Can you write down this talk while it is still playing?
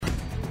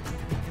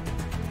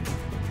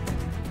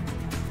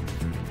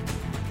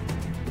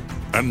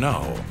And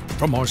now,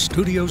 from our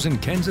studios in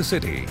Kansas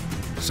City,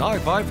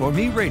 Sci-Fi for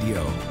Me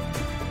Radio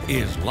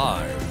is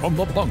live from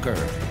the bunker.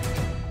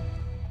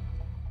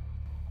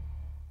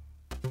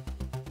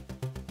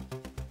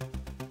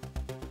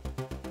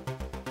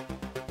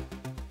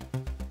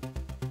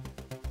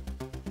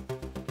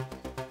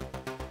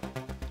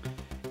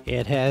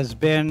 It has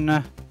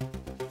been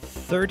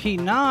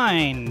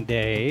 39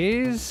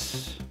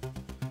 days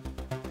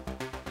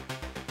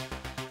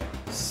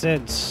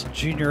since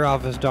Junior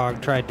Office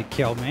Dog tried to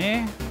kill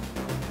me.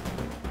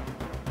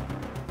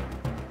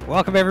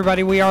 Welcome,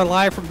 everybody. We are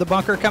live from the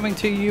bunker, coming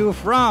to you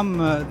from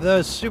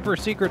the super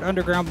secret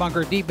underground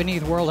bunker deep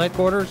beneath World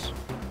Headquarters.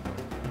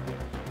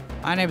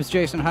 My name is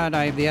Jason Hunt.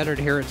 I am the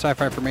editor here at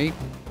Sci-Fi for Me.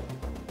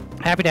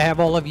 Happy to have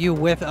all of you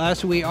with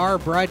us. We are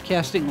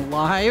broadcasting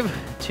live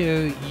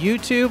to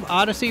YouTube,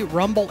 Odyssey,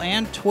 Rumble,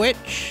 and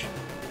Twitch.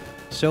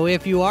 So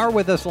if you are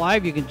with us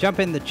live, you can jump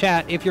in the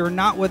chat. If you're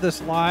not with us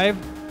live,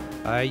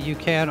 you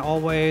can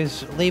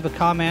always leave a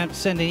comment,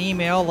 send an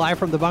email,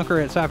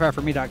 livefromthebunker at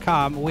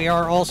sci-fi4me.com. We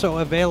are also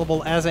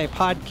available as a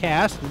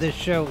podcast. This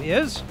show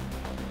is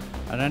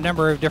on a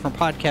number of different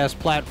podcast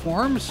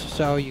platforms,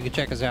 so you can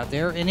check us out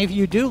there. And if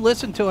you do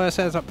listen to us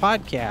as a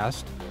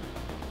podcast,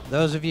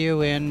 those of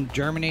you in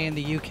Germany and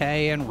the UK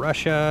and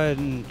Russia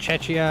and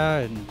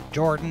Czechia and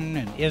Jordan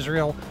and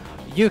Israel,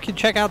 you can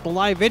check out the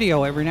live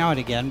video every now and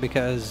again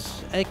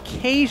because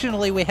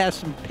occasionally we have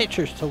some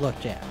pictures to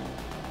look at.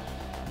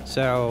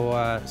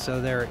 So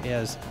there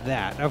is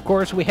that. Of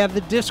course, we have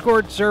the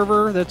Discord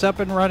server that's up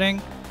and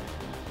running.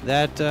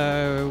 That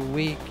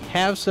we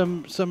have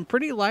some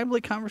pretty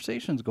lively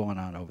conversations going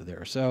on over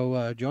there.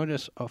 So join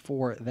us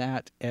for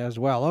that as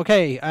well.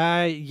 Okay.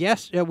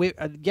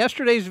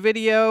 Yesterday's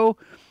video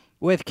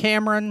with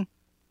Cameron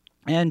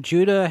and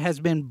Judah has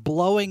been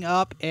blowing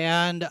up,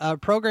 and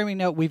programming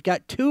note, we've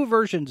got two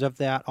versions of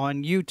that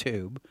on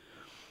YouTube.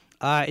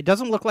 It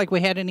doesn't look like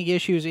we had any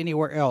issues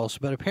anywhere else,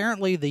 but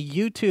apparently the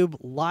YouTube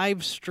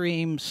live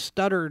stream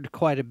stuttered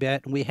quite a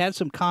bit, and we had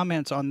some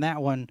comments on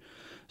that one,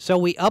 so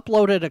we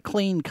uploaded a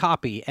clean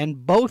copy,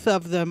 and both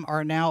of them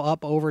are now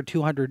up over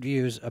 200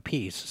 views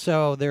apiece.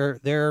 So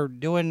they're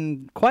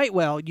doing quite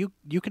well. You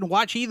can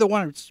watch either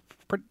one.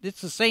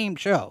 It's the same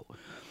show.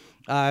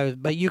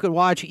 But you could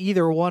watch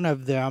either one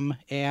of them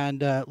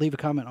and leave a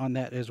comment on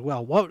that as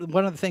well.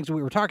 One of the things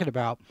we were talking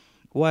about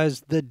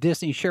was the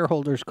Disney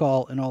shareholders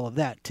call and all of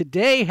that.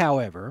 Today,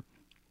 however,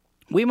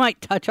 we might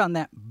touch on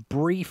that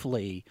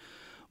briefly,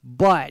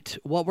 but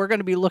what we're going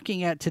to be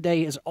looking at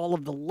today is all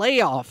of the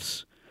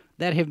layoffs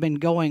that have been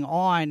going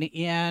on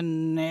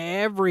in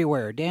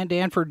everywhere. Dan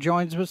Danford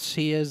joins us.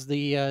 He is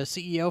the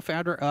CEO,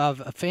 founder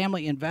of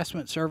Family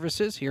Investment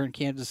Services here in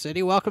Kansas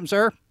City. Welcome,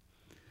 sir.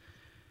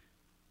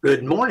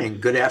 Good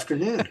morning, good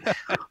afternoon.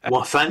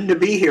 Well, fun to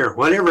be here,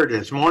 whatever it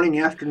is, morning,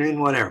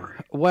 afternoon, whatever.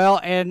 Well,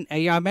 and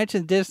I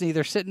mentioned Disney.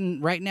 They're sitting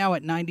right now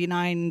at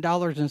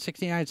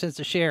 $99.69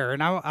 a share,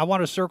 and I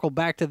want to circle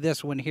back to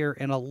this one here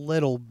in a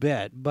little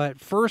bit. But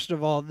first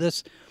of all,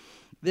 this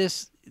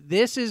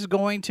is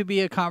going to be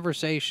a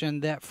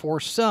conversation that for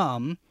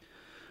some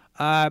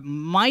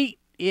might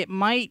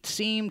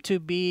seem to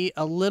be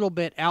a little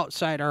bit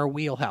outside our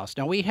wheelhouse.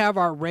 Now, we have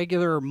our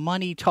regular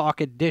money talk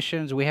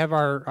editions. We have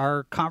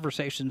our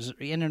conversations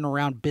in and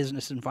around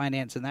business and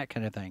finance and that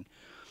kind of thing,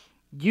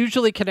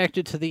 usually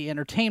connected to the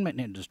entertainment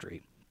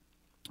industry.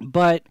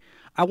 But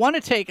I want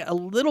to take a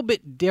little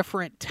bit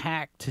different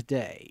tack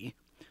today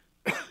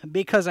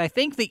because I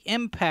think the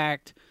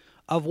impact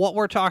of what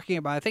we're talking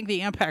about, I think the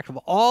impact of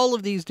all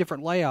of these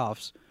different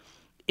layoffs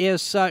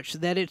is such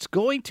that it's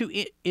going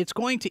to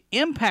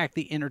impact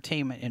the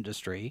entertainment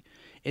industry.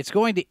 It's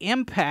going to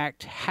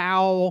impact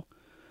how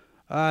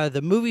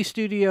the movie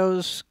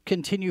studios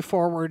continue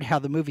forward, how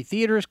the movie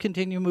theaters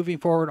continue moving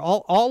forward.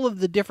 All of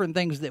the different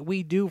things that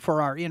we do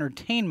for our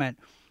entertainment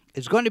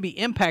is going to be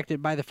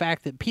impacted by the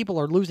fact that people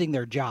are losing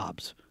their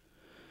jobs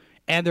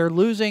and they're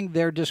losing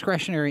their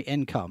discretionary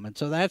income. And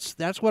so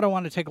that's what I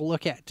want to take a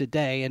look at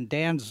today. And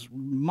Dan's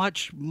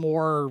much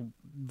more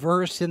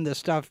versed in this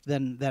stuff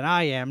than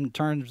I am in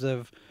terms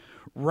of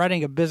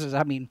running a business.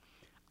 I mean,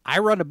 I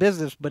run a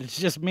business, but it's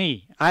just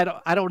me. I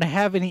don't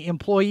have any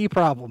employee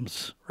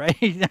problems, right?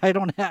 I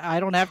don't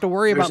have to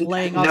worry about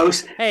laying off. No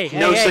such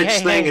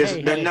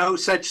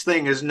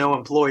thing as no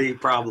employee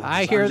problems.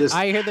 I hear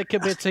the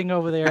kibitzing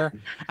over there.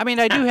 I mean,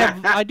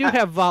 I do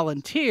have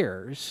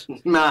volunteers,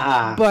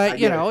 but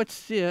you know,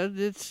 it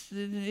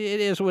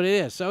is what it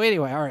is. So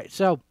anyway, all right.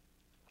 So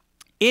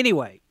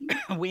anyway,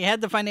 we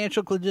had the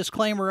financial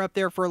disclaimer up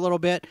there for a little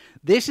bit.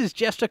 This is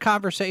just a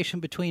conversation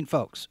between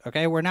folks,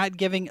 okay? We're not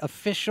giving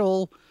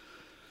official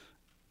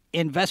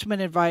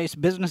investment advice,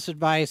 business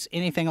advice,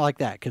 anything like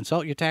that.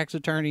 Consult your tax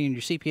attorney and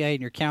your CPA and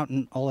your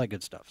accountant, all that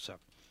good stuff. So,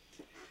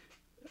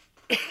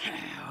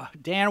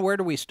 Dan, where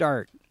do we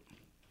start?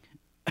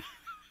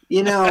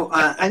 You know,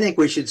 I think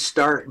we should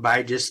start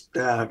by just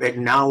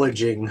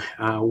acknowledging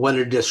what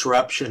a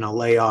disruption a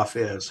layoff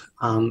is.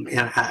 And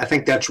I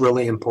think that's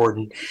really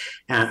important.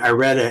 I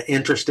read an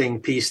interesting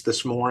piece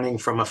this morning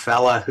from a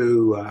fella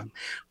who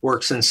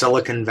works in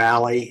Silicon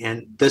Valley,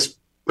 and this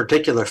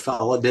particular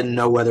fellow didn't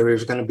know whether he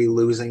was going to be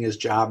losing his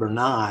job or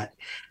not.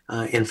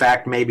 In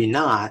fact, maybe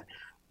not.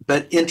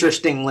 But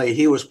interestingly,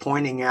 he was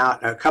pointing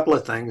out a couple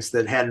of things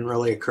that hadn't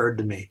really occurred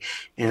to me.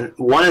 And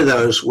one of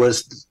those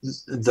was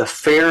the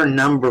fair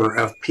number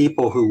of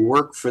people who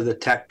work for the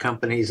tech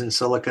companies in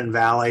Silicon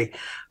Valley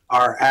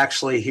are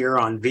actually here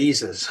on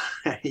visas,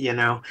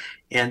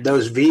 and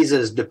those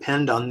visas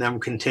depend on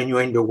them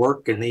continuing to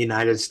work in the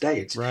United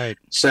States. Right.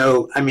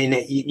 So, I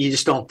mean, you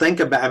just don't think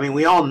about, I mean,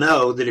 we all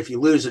know that if you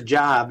lose a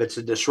job, it's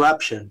a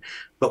disruption,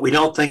 but we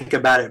don't think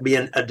about it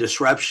being a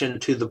disruption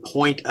to the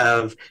point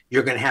of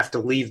you're going to have to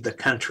leave the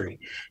country.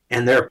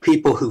 And there are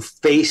people who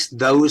face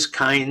those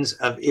kinds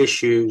of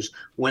issues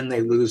when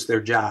they lose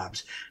their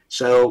jobs.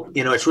 So,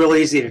 it's real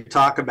easy to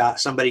talk about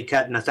somebody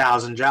cutting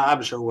 1,000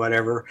 jobs or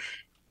whatever,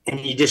 and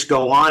you just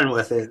go on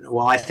with it.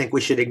 Well, I think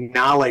we should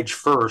acknowledge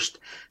first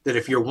that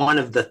if you're one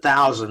of the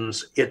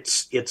thousands,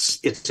 it's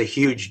a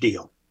huge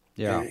deal.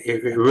 Yeah,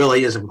 it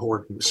really is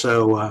important.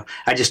 So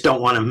I just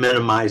don't want to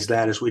minimize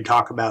that as we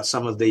talk about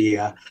some of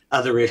the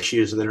other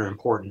issues that are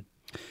important.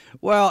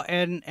 Well,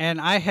 and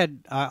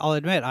I'll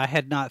admit I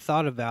had not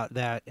thought about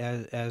that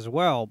as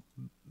well,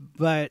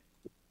 but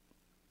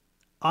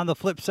on the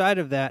flip side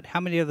of that, how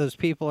many of those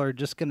people are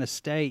just going to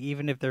stay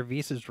even if their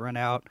visas run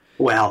out?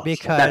 Well,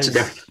 because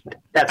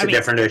that's a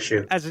different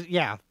issue. That's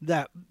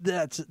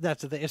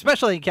the thing,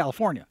 especially in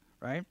California,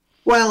 right?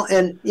 Well,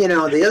 and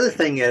the other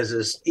thing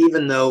is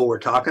even though we're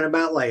talking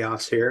about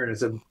layoffs here, and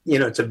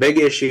it's a big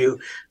issue,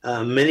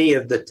 many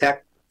of the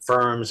tech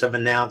firms have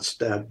announced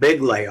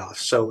big layoffs.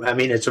 So I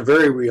mean, it's a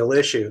very real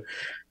issue.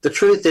 The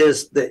truth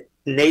is that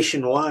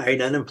nationwide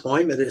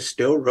unemployment is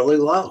still really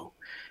low.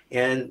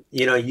 And,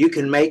 you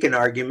can make an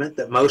argument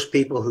that most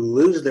people who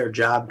lose their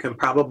job can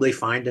probably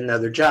find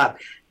another job.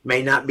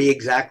 May not be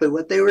exactly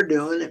what they were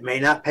doing. It may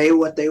not pay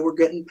what they were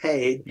getting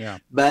paid. Yeah.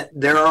 But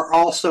there are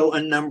also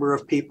a number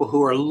of people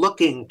who are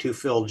looking to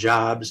fill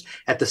jobs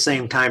at the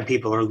same time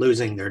people are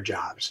losing their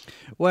jobs.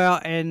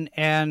 Well,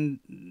 and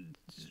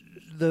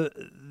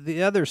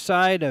the other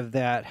side of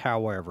that,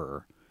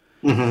 however,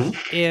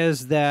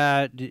 is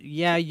that,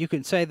 you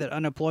can say that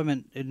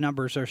unemployment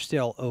numbers are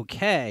still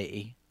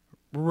okay,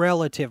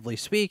 relatively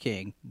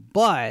speaking,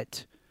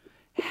 but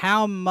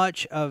how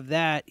much of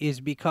that is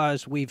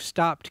because we've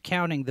stopped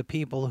counting the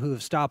people who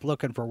have stopped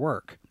looking for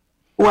work?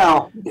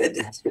 Well,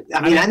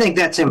 I think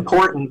that's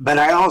important, but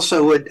I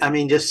also would,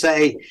 just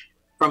say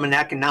from an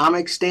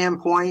economic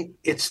standpoint,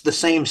 it's the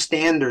same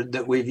standard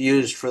that we've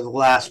used for the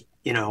last,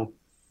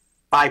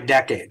 5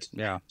 decades.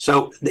 Yeah.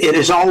 So it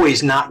has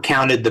always not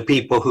counted the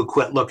people who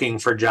quit looking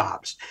for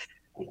jobs.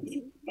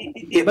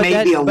 It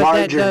may be a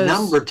larger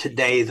number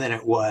today than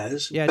it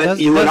was, but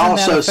you would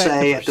also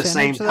say at the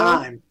same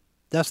time.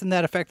 Doesn't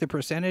that affect the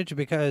percentage?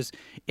 Because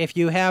if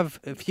you have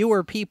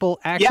fewer people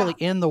actually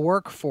in the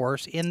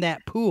workforce in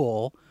that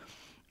pool,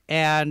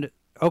 and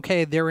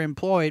okay, they're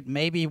employed,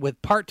 maybe with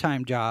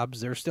part-time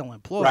jobs, they're still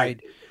employed, right,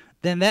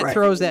 then that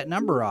throws that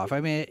number off.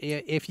 I mean,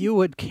 if you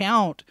would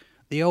count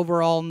the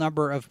overall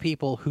number of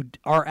people who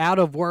are out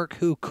of work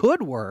who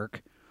could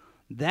work,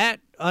 that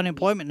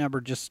unemployment number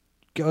just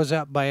goes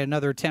up by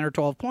another 10 or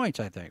 12 points,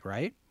 I think,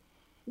 right?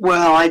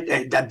 Well, I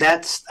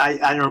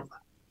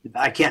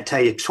can't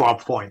tell you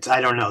 12 points. I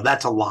don't know.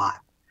 That's a lot.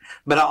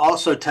 But I'll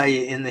also tell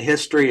you in the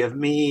history of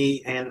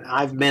me, and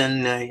I've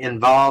been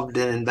involved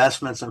in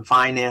investments and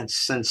finance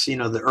since,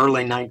 the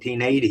early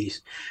 1980s,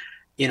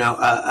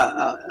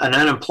 an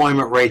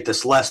unemployment rate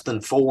that's less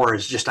than 4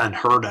 is just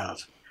unheard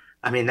of.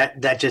 I mean,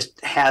 that just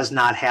has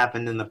not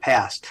happened in the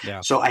past.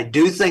 Yeah. So I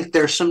do think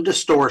there's some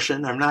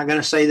distortion. I'm not going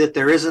to say that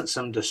there isn't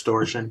some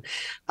distortion.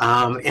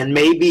 And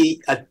maybe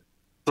a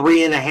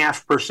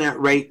 3.5%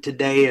 rate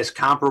today is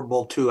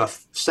comparable to a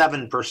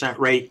 7%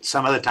 rate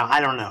some other time.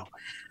 I don't know.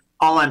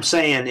 All I'm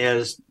saying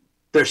is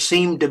there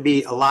seem to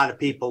be a lot of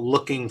people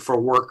looking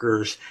for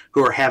workers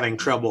who are having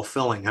trouble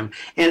filling them.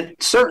 And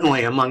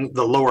certainly among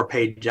the lower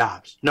paid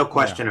jobs, no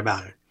question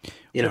about it.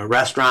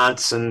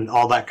 Restaurants and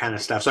all that kind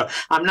of stuff. So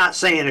I'm not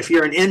saying if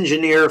you're an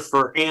engineer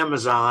for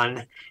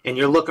Amazon and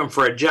you're looking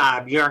for a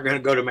job, you aren't going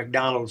to go to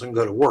McDonald's and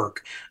go to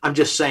work. I'm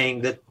just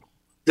saying that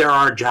there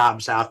are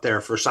jobs out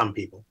there for some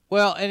people.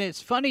 Well, and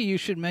it's funny you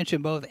should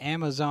mention both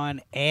Amazon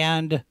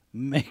and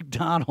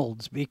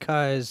McDonald's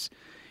because,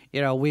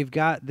 we've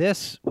got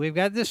this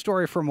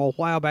story from a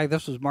while back.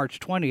 This was March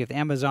 20th.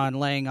 Amazon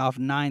laying off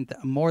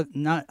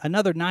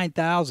another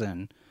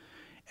 9,000.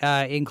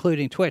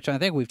 Including Twitch. I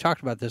think we've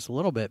talked about this a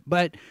little bit.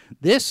 But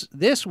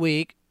this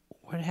week,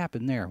 what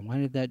happened there? Why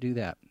did that do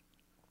that?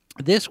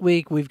 This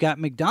week, we've got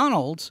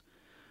McDonald's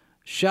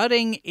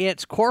shutting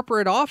its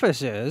corporate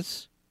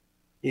offices.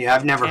 Yeah,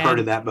 I've never heard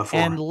of that before.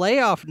 And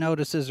layoff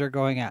notices are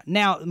going out.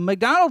 Now,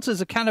 McDonald's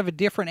is a kind of a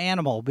different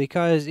animal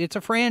because it's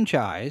a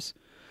franchise.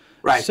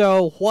 Right.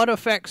 So what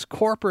affects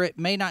corporate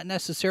may not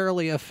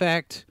necessarily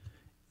affect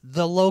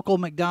the local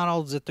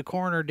McDonald's at the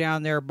corner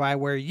down there by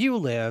where you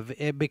live,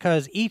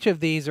 because each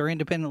of these are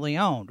independently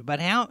owned. But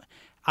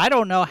I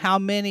don't know how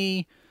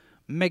many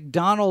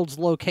McDonald's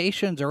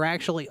locations are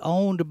actually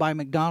owned by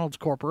McDonald's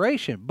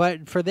Corporation.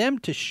 But for them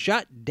to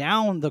shut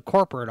down the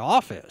corporate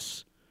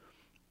office,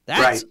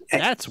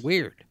 that's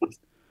weird.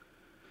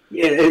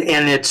 Yeah,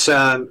 and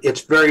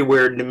it's very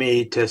weird to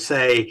me to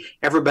say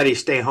everybody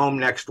stay home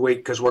next week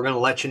because we're going to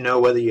let you know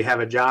whether you have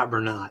a job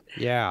or not.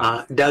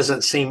 Yeah,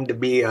 doesn't seem to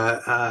be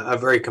a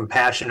very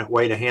compassionate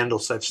way to handle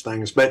such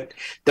things. But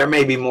there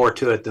may be more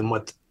to it than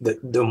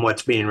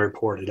what's being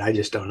reported. I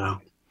just don't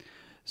know.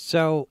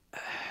 So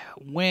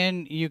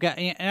when you got,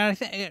 and I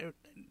think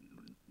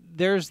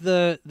there's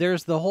the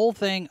whole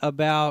thing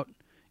about,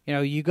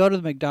 you go to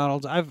the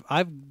McDonald's.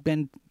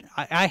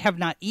 I have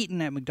not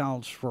eaten at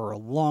McDonald's for a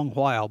long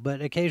while,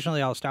 but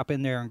occasionally I'll stop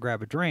in there and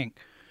grab a drink.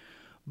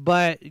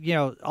 But,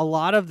 a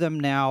lot of them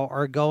now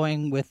are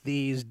going with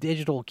these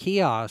digital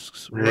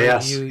kiosks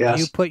where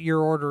you put your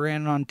order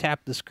in on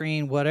tap the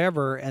screen,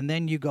 whatever, and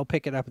then you go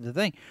pick it up at the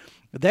thing.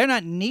 They're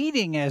not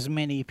needing as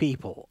many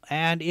people.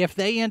 And if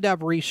they end up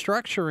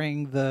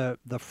restructuring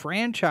the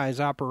franchise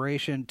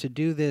operation to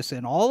do this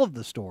in all of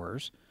the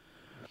stores,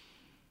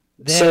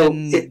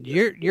 then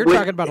you're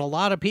talking about a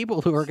lot of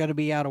people who are going to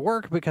be out of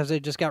work because they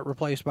just got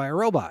replaced by a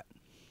robot.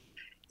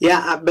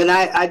 Yeah, but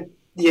I'd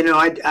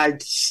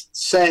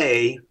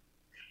say,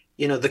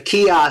 the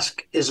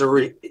kiosk is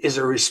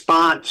a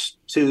response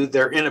to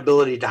their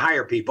inability to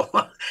hire people.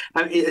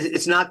 I mean,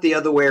 it's not the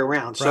other way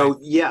around. Right. So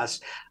yes,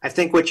 I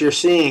think what you're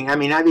seeing. I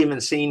mean, I've even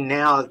seen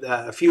now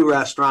a few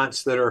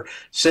restaurants that are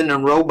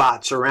sending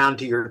robots around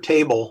to your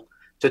table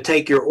to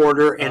take your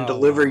order and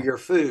deliver your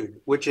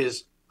food, which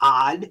is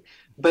odd.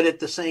 But at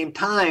the same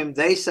time,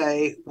 they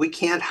say we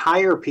can't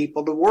hire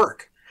people to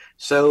work.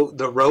 So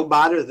the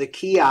robot or the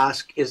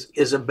kiosk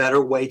is a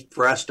better way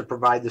for us to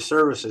provide the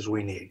services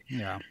we need.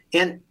 Yeah.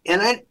 And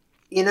I,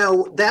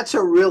 that's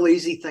a real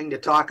easy thing to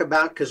talk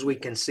about because we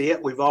can see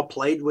it. We've all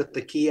played with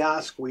the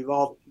kiosk. We've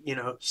all,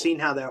 seen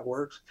how that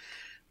works.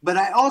 But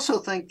I also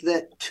think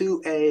that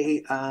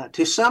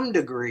to some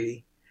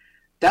degree,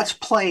 that's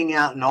playing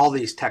out in all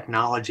these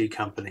technology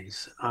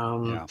companies.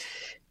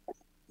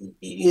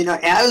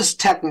 As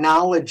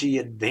technology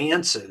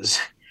advances,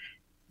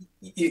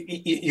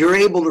 you're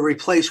able to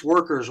replace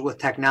workers with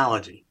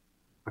technology.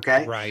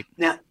 Okay. Right.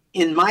 Now,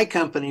 in my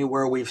company,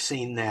 where we've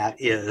seen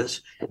that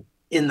is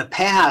in the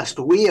past,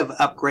 we have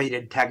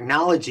upgraded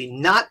technology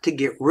not to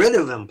get rid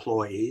of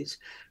employees,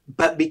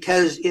 but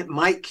because it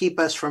might keep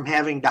us from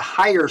having to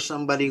hire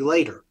somebody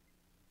later.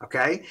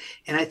 Okay.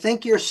 And I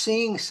think you're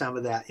seeing some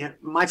of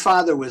that. My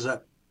father was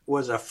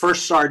a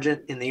first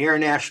sergeant in the Air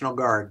National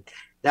Guard.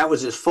 That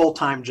was his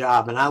full-time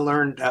job, and I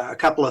learned a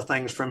couple of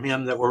things from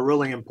him that were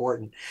really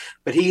important.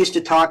 But he used to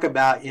talk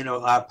about,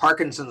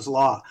 Parkinson's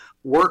law.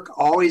 Work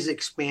always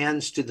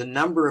expands to the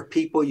number of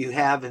people you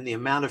have and the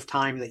amount of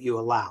time that you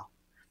allow.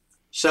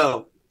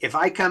 So if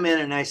I come in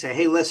and I say,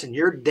 hey, listen,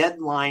 your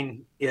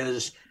deadline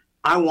is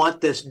I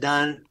want this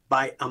done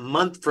by a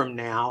month from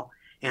now,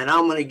 and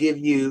I'm going to give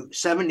you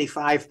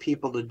 75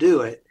 people to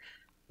do it,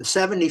 the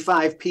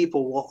 75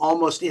 people will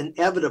almost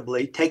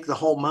inevitably take the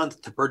whole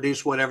month to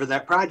produce whatever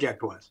that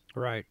project was.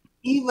 Right.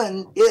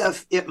 Even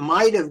if it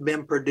might have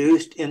been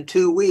produced in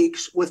 2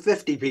 weeks with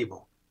 50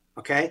 people.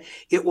 Okay.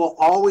 It will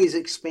always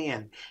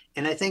expand.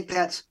 And I think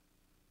that's,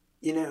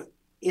 in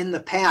the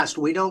past,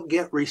 we don't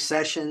get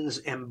recessions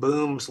and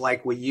booms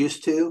like we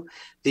used to.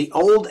 The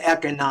old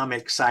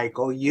economic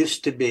cycle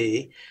used to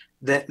be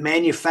that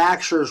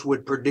manufacturers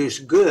would produce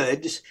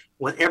goods.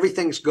 When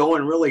everything's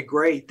going really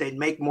great, they'd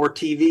make more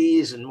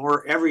TVs and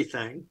more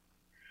everything.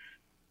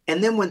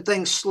 And then when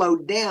things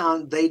slowed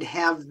down, they'd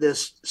have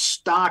this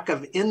stock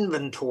of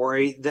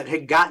inventory that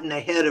had gotten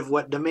ahead of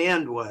what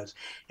demand was.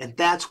 And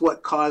that's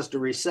what caused a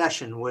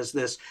recession, was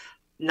this,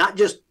 not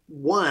just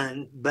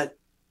one, but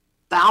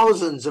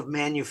thousands of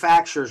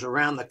manufacturers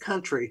around the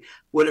country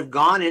would have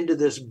gone into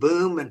this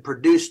boom and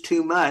produced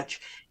too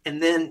much.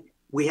 And then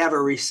we have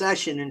a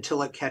recession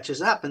until it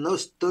catches up. And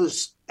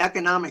those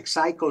economic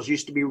cycles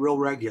used to be real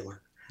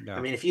regular. Yeah.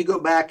 I mean, if you go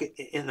back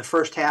in the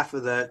first half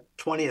of the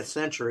 20th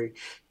century,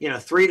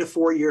 3 to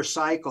 4 year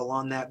cycle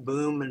on that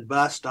boom and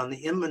bust on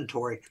the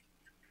inventory.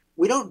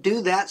 We don't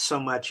do that so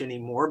much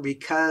anymore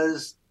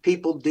because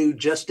people do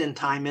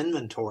just-in-time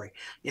inventory.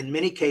 In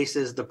many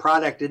cases, the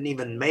product isn't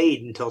even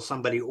made until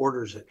somebody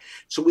orders it.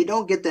 So we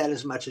don't get that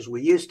as much as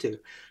we used to.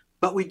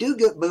 But we do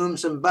get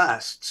booms and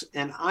busts,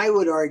 and I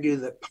would argue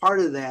that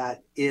part of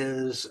that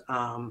is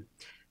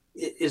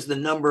the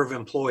number of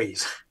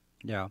employees.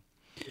 Yeah.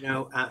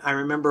 I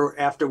remember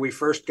after we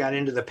first got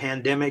into the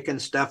pandemic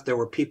and stuff, there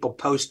were people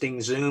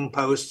posting Zoom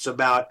posts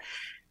about,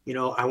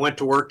 I went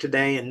to work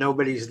today and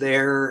nobody's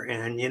there,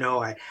 and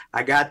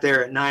I got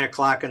there at 9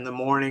 o'clock in the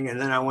morning, and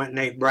then I went and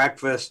ate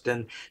breakfast,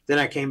 and then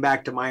I came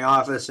back to my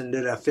office and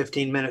did a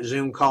 15-minute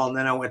Zoom call, and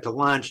then I went to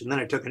lunch, and then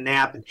I took a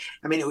nap. And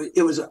I mean,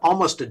 it was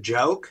almost a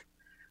joke.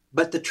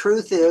 But the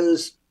truth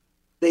is,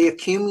 they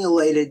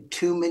accumulated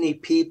too many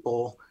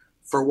people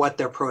for what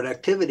their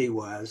productivity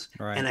was.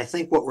 Right. And I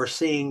think what we're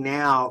seeing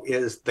now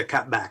is the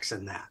cutbacks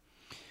in that,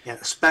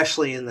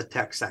 especially in the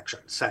tech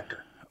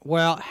sector.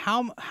 Well,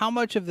 how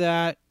much of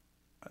that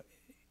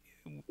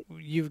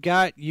you've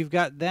got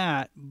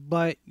that,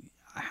 but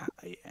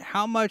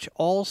how much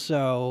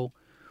also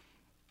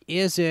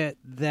is it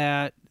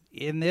that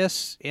in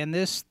this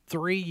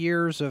 3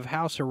 years of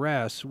house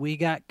arrest, we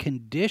got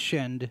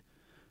conditioned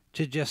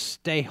to just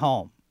stay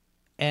home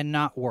and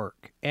not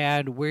work,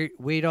 and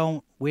we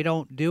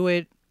don't do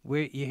it.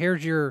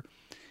 Here's your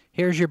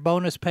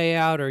bonus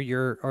payout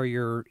or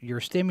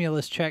your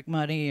stimulus check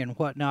money and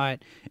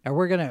whatnot, and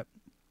we're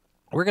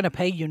gonna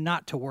pay you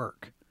not to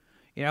work.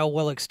 You know,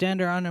 we'll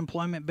extend our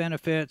unemployment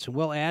benefits, and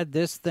we'll add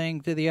this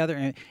thing to the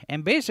other,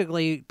 and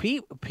basically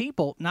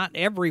people, not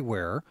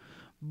everywhere,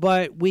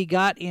 but we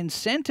got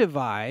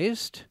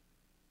incentivized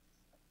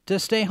to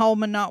stay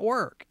home and not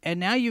work. And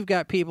now you've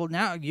got people,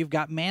 now you've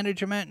got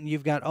management and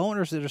you've got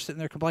owners that are sitting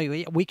there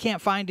complaining, we can't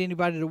find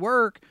anybody to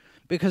work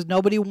because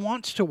nobody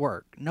wants to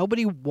work.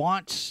 Nobody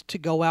wants to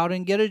go out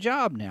and get a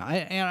job now.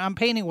 And I'm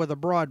painting with a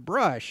broad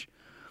brush.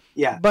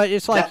 Yeah. But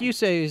it's like you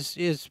say,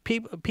 is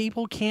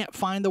people can't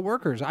find the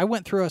workers. I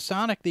went through a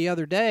Sonic the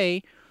other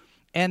day,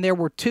 and there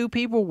were 2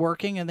 people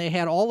working, and they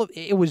had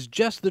it was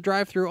just the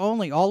drive-through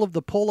only. All of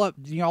the pull-up,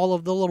 all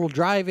of the little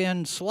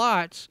drive-in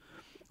slots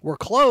were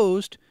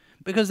closed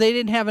because they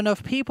didn't have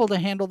enough people to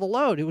handle the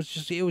load.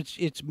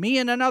 It's me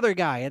and another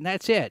guy, and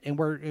that's it.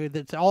 And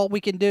that's all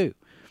we can do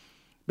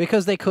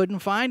because they couldn't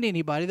find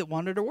anybody that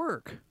wanted to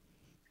work.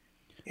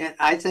 And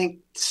I think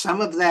some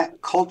of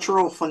that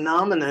cultural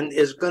phenomenon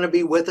is going to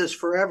be with us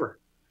forever.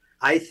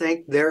 I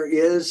think there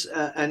is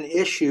an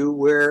issue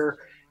where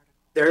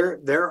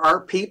there are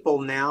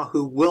people now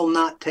who will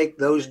not take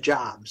those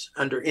jobs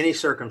under any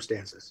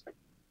circumstances.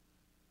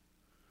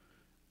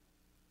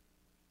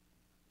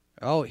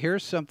 Oh,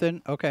 here's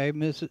something. Okay,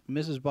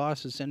 Mrs.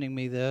 Boss is sending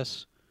me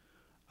this.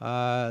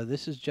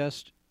 This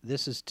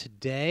is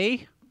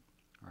today.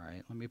 All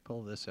right, let me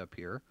pull this up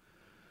here.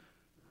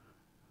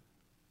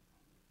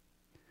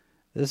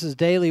 This is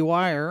Daily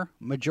Wire.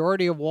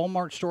 Majority of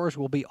Walmart stores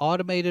will be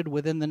automated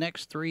within the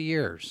next 3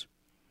 years.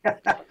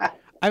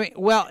 I mean,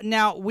 well,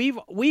 now we've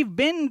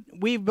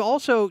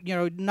also,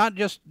 not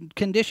just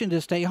conditioned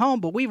to stay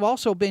home, but we've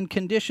also been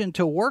conditioned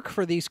to work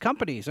for these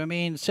companies. I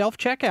mean,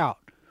 self-checkout.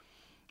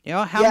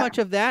 How much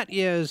of that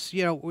is,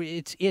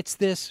 it's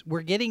this,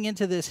 we're getting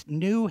into this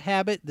new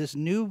habit, this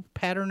new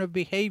pattern of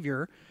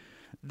behavior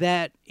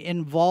that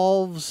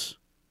involves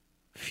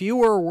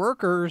fewer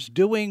workers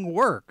doing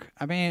work.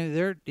 I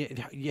mean,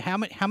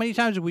 how many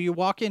times will you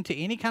walk into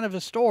any kind of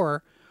a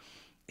store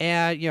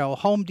at,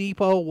 Home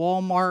Depot,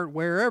 Walmart,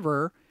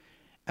 wherever,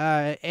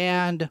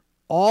 and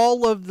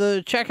all of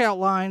the checkout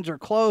lines are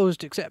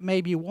closed except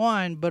maybe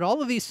one, but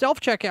all of these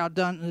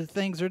self-checkout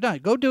things are done.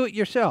 Go do it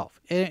yourself.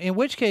 In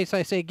which case,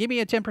 I say, give me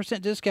a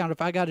 10% discount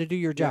if I got to do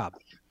your job.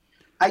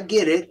 I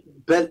get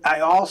it, but I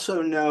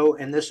also know,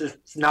 and this is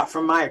not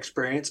from my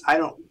experience, I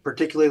don't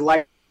particularly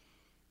like.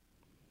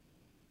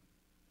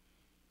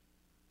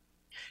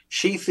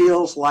 She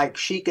feels like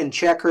she can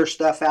check her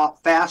stuff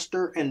out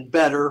faster and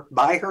better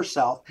by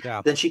herself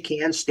than she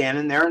can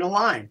standing there in a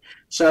line.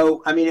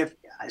 So, I mean, if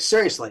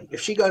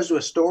she goes to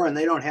a store and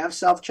they don't have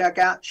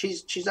self-checkout,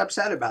 she's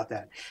upset about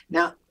that.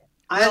 Now,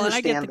 I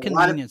understand I get the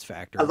convenience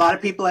factor. A lot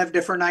of people have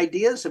different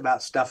ideas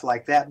about stuff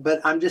like that, but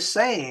I'm just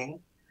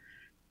saying,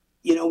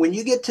 when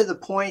you get to the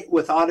point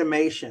with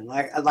automation,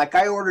 like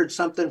I ordered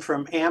something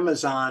from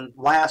Amazon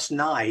last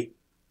night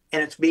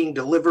and it's being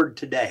delivered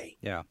today.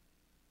 Yeah.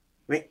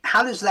 I mean,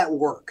 how does that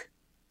work?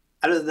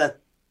 Out of the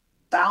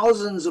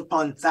thousands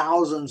upon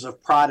thousands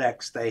of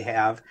products they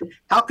have,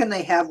 how can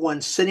they have one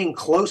sitting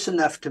close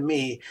enough to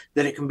me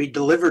that it can be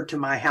delivered to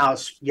my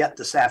house yet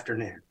this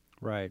afternoon?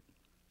 Right.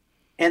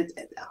 And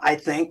I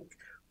think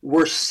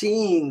we're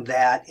seeing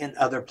that in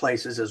other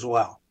places as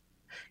well.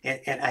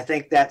 And I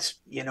think that's,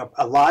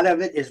 a lot of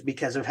it is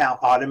because of how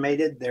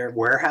automated their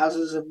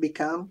warehouses have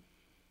become,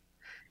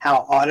 how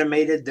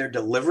automated their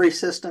delivery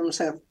systems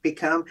have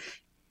become.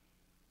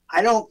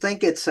 I don't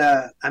think it's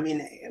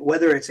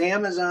whether it's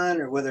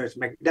Amazon or whether it's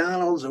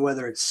McDonald's or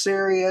whether it's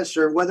Sirius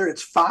or whether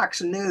it's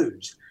Fox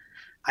News,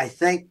 I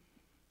think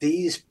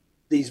these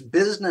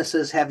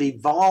businesses have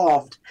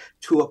evolved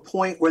to a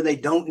point where they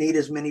don't need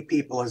as many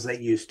people as they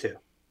used to.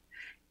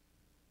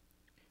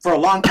 For a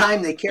long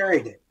time, they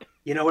carried it.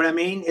 You know what I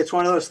mean? It's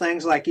one of those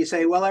things like you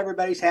say, well,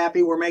 everybody's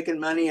happy, we're making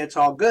money, it's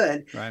all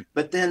good. Right.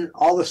 But then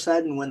all of a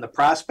sudden, when the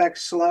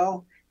prospects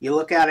slow, you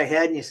look out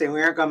ahead and you say,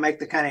 we aren't going to make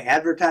the kind of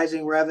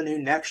advertising revenue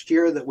next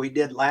year that we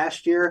did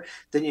last year.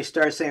 Then you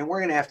start saying, we're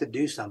going to have to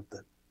do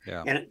something.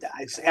 Yeah. And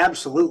it's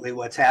absolutely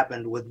what's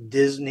happened with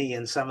Disney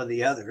and some of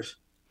the others.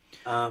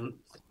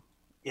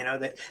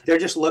 They're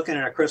just looking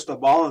at a crystal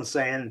ball and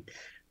saying,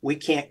 we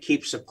can't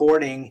keep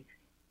supporting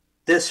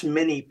this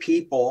many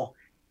people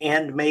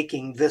and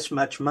making this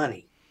much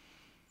money.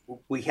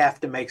 We have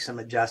to make some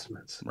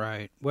adjustments.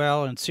 Right.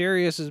 Well, and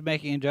Sirius is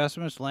making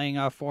adjustments, laying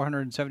off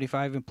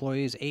 475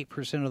 employees,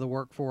 8% of the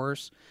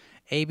workforce.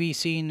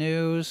 ABC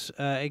News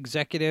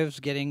executives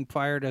getting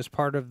fired as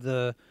part of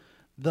the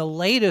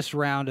latest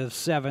round of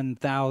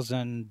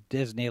 7,000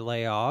 Disney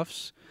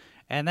layoffs.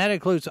 And that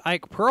includes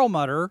Ike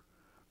Perlmutter,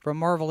 from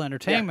Marvel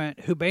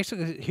Entertainment, who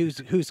basically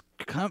who's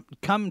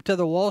come to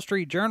the Wall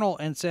Street Journal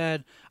and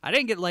said, I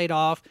didn't get laid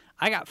off.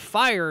 I got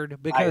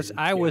fired because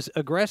I was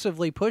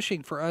aggressively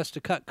pushing for us to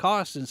cut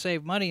costs and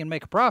save money and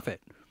make a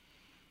profit.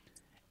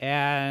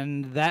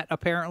 And that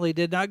apparently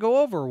did not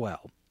go over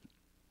well.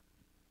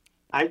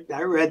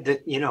 I read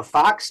that,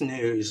 Fox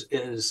News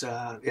is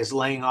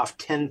laying off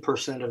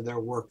 10% of their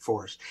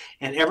workforce,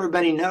 and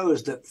everybody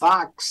knows that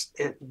Fox,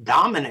 it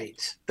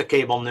dominates the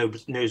cable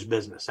news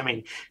business. I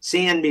mean,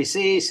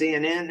 CNBC,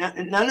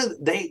 CNN, none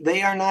of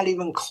they are not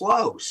even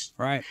close.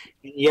 Right.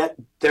 And yet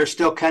they're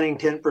still cutting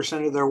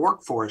 10% of their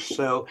workforce.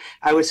 So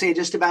I would say it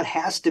just about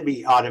has to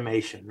be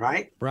automation,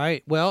 right?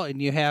 Right. Well,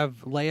 and you have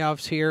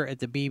layoffs here at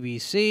the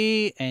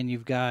BBC, and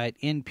you've got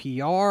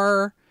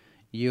NPR.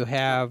 You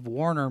have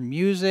Warner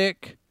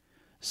Music,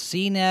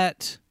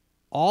 CNET,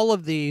 all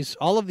of these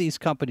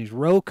companies.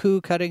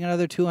 Roku cutting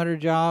another 200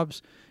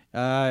 jobs.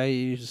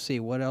 You see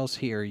what else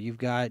here. You've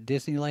got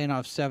Disney laying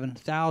off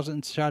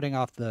 7,000, shutting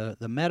off the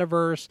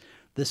metaverse,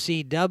 the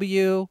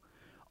CW.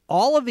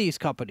 All of these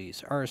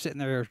companies are sitting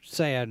there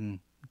saying,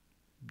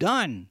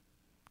 "Done."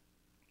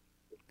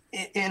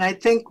 And I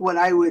think what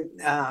I would,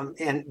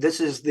 and this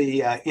is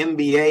the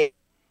MBA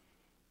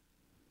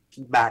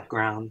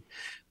background.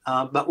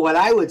 But what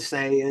I would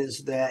say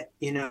is that,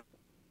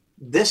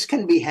 this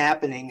can be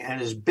happening,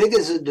 and as big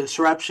as a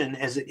disruption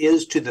as it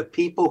is to the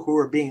people who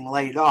are being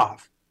laid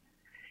off,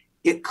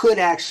 it could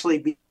actually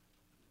be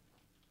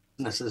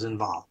businesses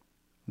involved.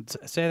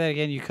 Say that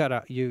again. You cut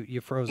out.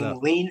 You froze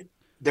up.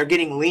 They're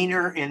getting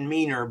leaner and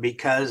meaner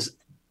because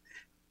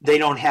they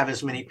don't have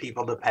as many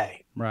people to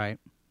pay. Right.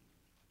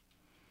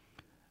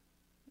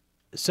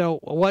 So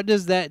what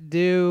does that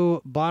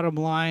do, bottom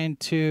line,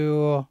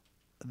 to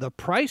the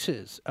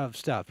prices of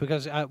stuff?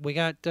 Because we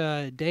got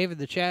Dave in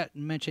the chat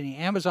mentioning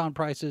Amazon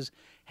prices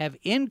have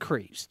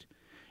increased,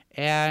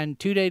 and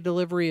 2-day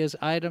delivery is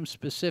item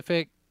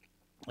specific.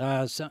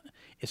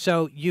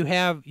 So you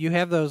have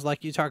those,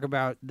 like you talk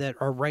about, that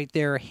are right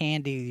there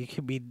handy. You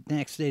can be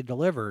next day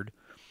delivered,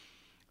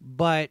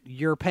 but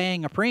you're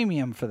paying a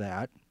premium for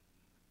that,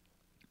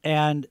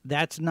 and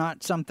that's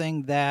not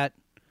something that,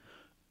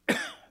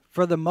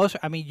 for the most,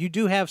 I mean, you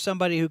do have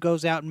somebody who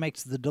goes out and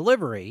makes the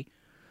delivery.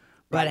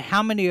 But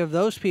how many of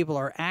those people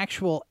are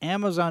actual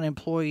Amazon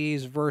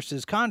employees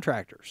versus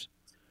contractors?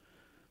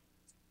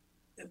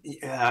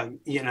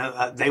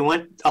 They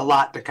went a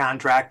lot to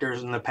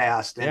contractors in the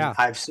past, and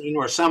I've seen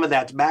where some of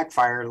that's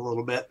backfired a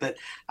little bit, but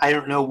I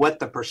don't know what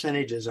the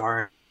percentages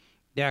are.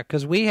 Yeah,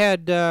 because we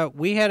had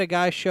a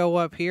guy show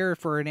up here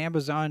for an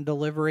Amazon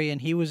delivery,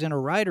 and he was in a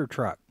Ryder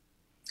truck,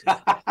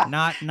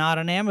 not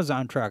an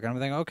Amazon truck. And I'm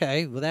thinking,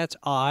 okay, well, that's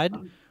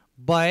odd.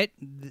 But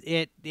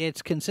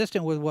it's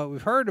consistent with what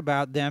we've heard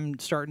about them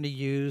starting to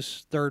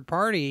use third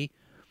party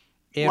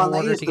in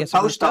order to get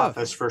some post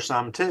office for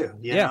some too.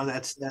 You know,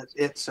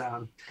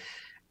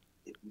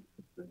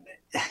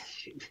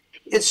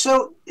 it's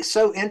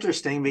so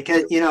interesting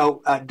because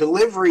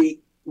delivery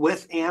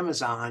with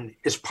Amazon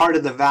is part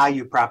of the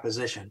value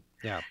proposition.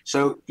 Yeah.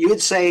 So you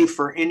would say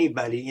for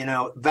anybody,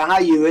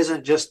 value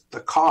isn't just the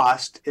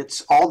cost;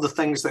 it's all the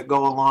things that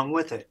go along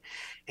with it,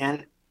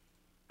 and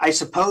I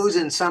suppose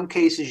in some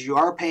cases you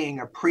are paying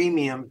a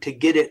premium to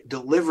get it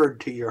delivered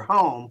to your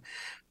home,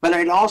 but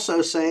I'd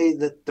also say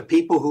that the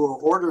people who are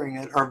ordering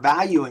it are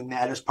valuing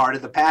that as part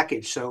of the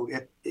package. So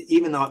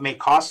even though it may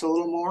cost a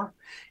little more,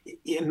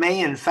 it may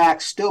in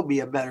fact still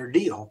be a better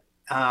deal.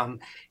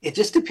 It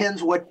just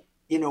depends what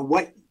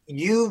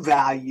you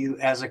value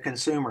as a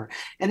consumer.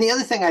 And the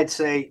other thing I'd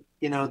say,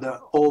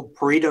 the old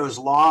Pareto's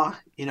law,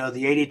 the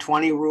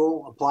 80-20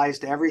 rule applies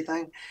to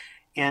everything.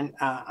 And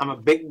I'm a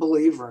big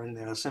believer in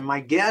this. And my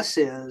guess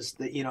is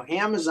that,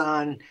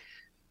 Amazon,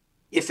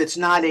 if it's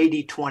not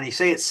 80-20,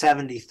 say it's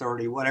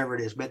 70-30, whatever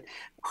it is, but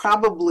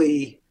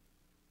probably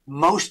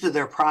most of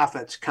their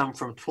profits come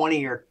from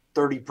 20 or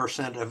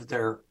 30% of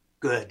their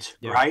goods,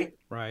 right?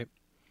 Right.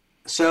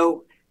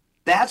 So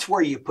that's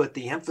where you put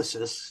the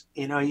emphasis.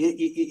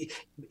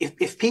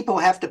 If people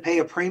have to pay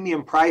a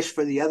premium price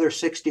for the other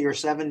 60 or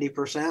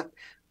 70%,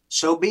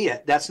 so be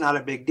it. That's not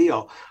a big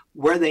deal.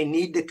 Where they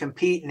need to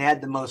compete and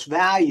add the most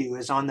value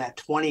is on that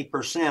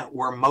 20%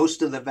 where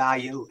most of the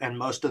value and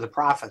most of the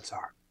profits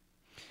are.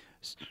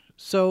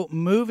 So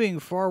moving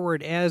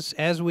forward,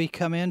 as we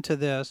come into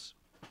this,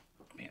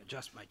 let me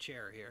adjust my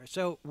chair here.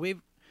 So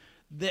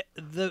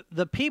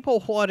the people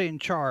who are in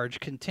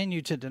charge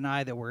continue to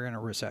deny that we're in a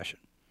recession.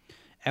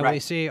 And we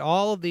see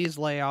all of these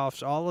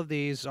layoffs, all of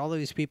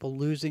these people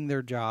losing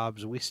their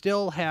jobs. We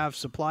still have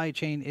supply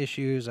chain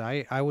issues.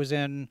 I was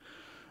in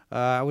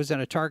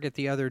a Target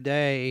the other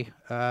day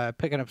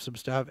picking up some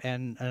stuff,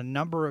 and a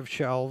number of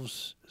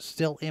shelves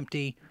still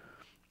empty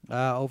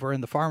over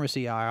in the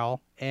pharmacy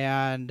aisle.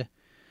 And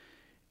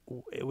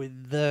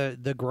with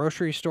the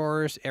grocery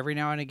stores, every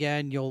now and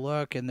again you'll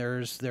look and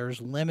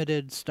there's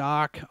limited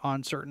stock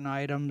on certain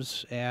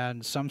items,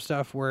 and some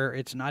stuff where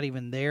it's not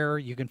even there.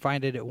 You can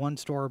find it at one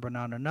store but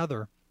not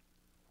another.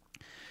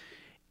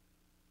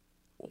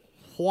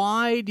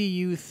 Why do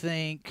you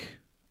think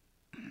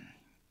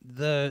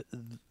the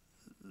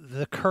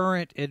the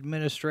current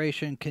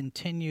administration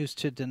continues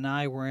to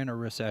deny we're in a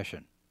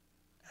recession.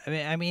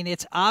 I mean,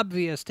 it's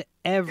obvious to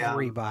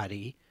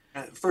everybody.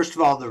 First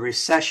of all, the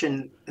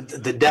recession,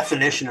 the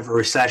definition of a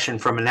recession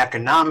from an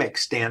economic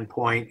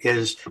standpoint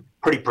is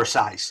pretty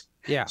precise.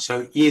 Yeah.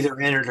 So either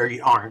in it or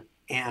you aren't.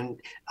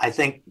 And I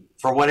think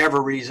for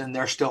whatever reason,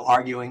 they're still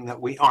arguing that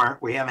we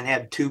aren't. We haven't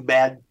had two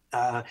bad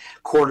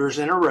quarters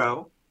in a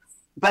row.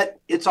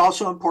 But it's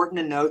also important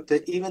to note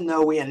that even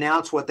though we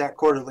announce what that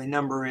quarterly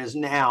number is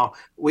now,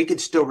 we could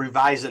still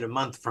revise it a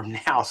month from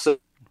now. So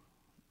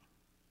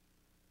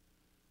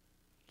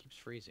keeps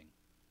freezing.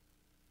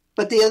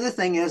 But the other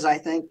thing is, I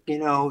think,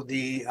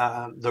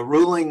 the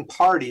ruling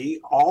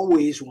party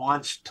always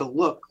wants to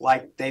look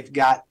like they've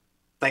got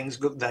things,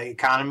 the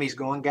economy's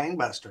going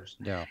gangbusters.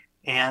 Yeah.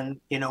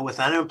 And, with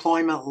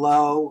unemployment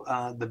low,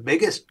 the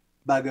biggest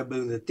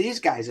bugaboo that these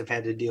guys have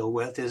had to deal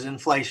with is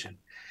inflation.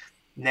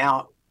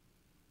 Now,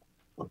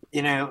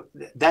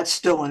 that's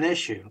still an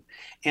issue.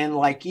 And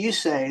like you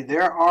say,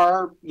 there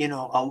are,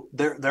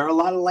 there are a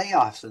lot of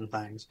layoffs and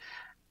things.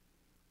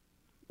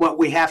 What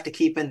we have to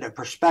keep into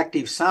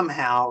perspective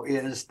somehow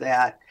is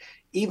that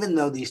even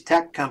though these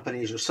tech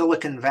companies or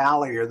Silicon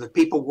Valley or the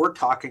people we're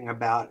talking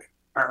about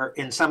are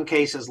in some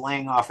cases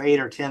laying off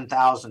 8,000 or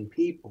 10,000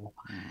 people,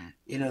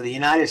 the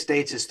United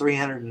States is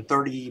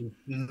 330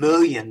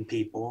 million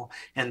people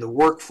and the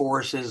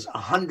workforce is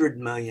 100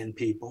 million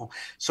people.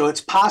 So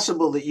it's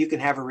possible that you can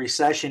have a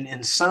recession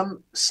in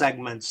some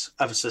segments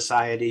of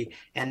society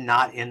and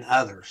not in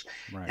others.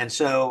 Right. And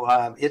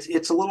so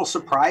it's a little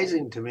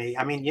surprising to me.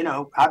 I mean,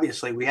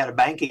 obviously we had a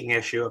banking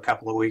issue a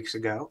couple of weeks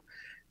ago.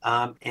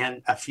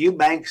 And a few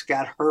banks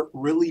got hurt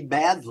really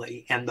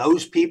badly, and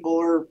those people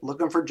are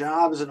looking for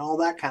jobs and all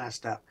that kind of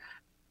stuff.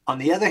 On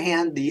the other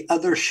hand, the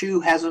other shoe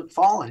hasn't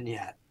fallen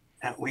yet.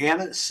 We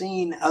haven't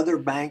seen other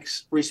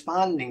banks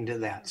responding to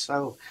that.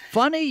 So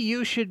funny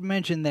you should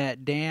mention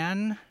that,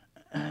 Dan,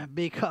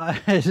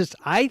 because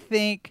I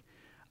think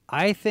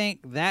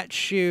that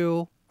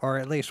shoe, or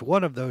at least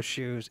one of those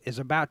shoes, is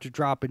about to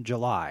drop in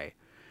July.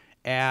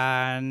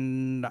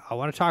 And I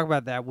want to talk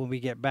about that when we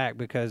get back,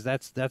 because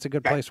that's a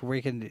good place where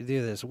we can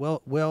do this.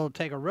 We'll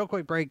take a real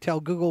quick break, tell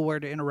Google where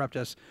to interrupt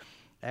us,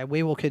 and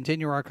we will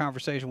continue our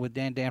conversation with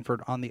Dan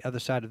Danford on the other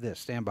side of this.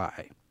 Stand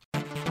by.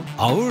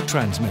 Our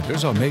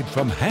transmitters are made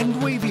from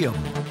handwavium.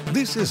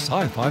 This is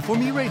Sci-Fi for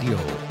Me Radio.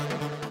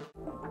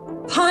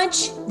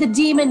 Punch the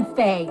demon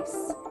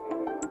face.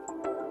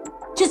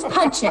 Just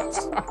punch it.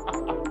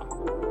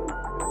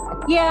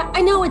 Yeah,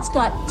 I know it's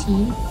got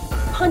teeth.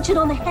 Punch it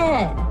on the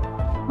head.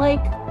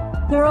 Like,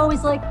 they're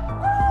always like,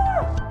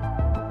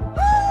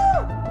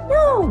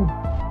 no,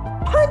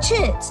 punch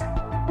it.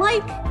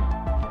 Like,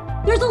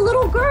 there's a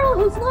little girl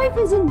whose life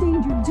is in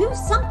danger. Do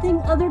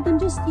something other than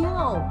just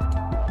yell.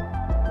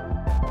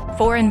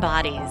 Foreign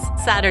Bodies,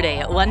 Saturday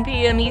at 1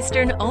 p.m.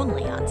 Eastern,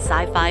 only on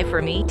Sci-Fi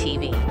for Me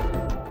TV.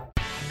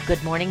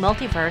 Good Morning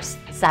Multiverse,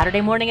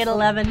 Saturday morning at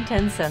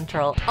 11:10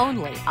 Central,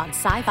 only on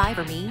Sci-Fi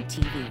for Me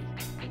TV.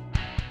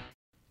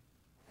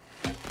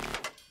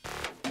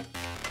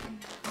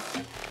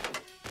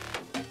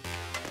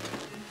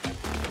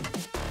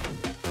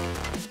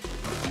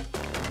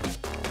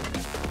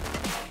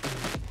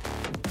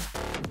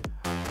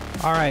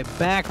 All right,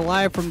 back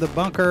live from the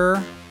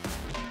bunker.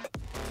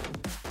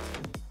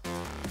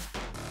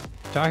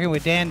 Talking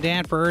with Dan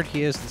Danford.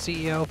 He is the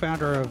CEO,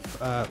 founder of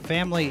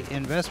Family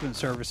Investment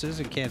Services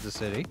in Kansas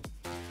City.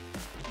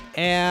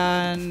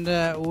 And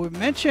we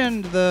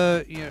mentioned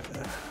the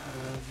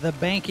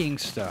banking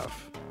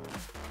stuff.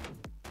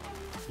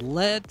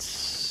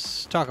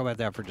 Let's talk about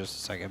that for just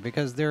a second,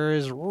 because there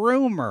is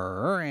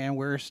rumor, and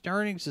we're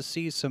starting to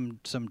see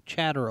some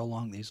chatter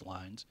along these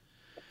lines,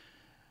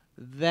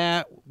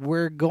 that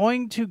we're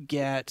going to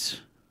get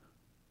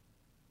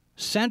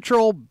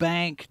central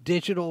bank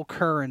digital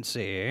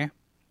currency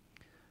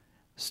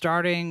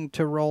starting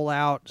to roll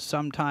out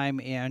sometime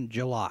in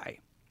July.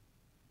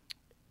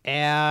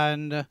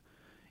 And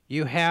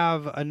you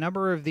have a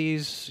number of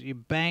these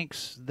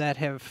banks that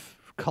have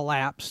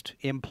collapsed,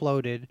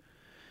 imploded.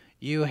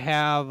 You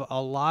have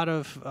a lot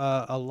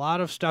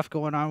of stuff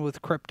going on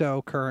with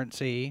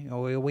cryptocurrency.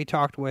 We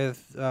talked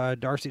with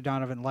Darcy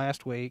Donovan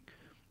last week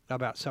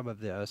about some of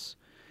this,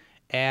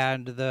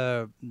 and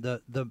the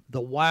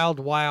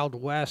wild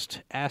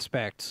west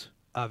aspects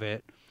of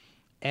it.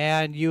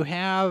 And you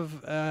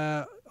have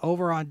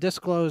over on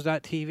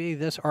disclose.tv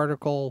this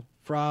article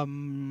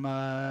from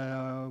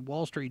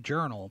Wall Street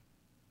Journal.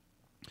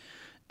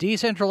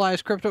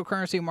 Decentralized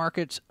cryptocurrency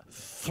markets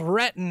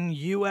threaten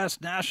U.S.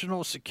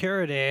 national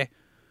security,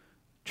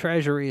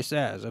 Treasury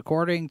says.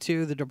 According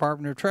to the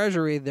Department of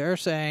Treasury, they're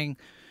saying,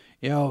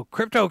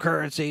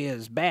 cryptocurrency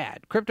is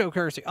bad.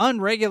 Cryptocurrency,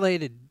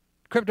 unregulated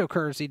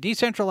cryptocurrency,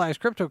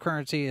 decentralized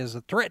cryptocurrency is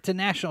a threat to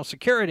national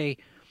security.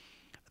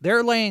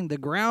 They're laying the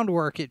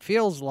groundwork, it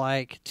feels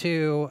like,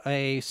 to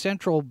a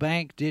central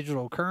bank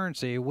digital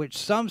currency, which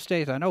some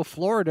states, I know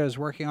Florida is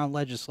working on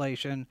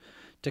legislation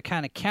to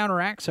kind of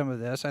counteract some of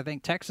this. I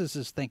think Texas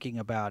is thinking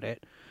about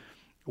it,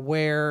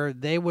 where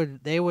they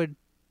would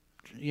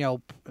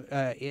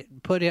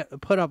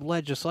put up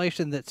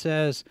legislation that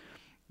says,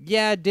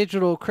 yeah,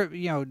 digital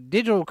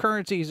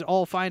currency is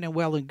all fine and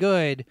well and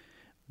good,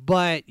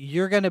 but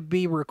you're going to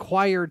be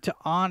required to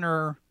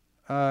honor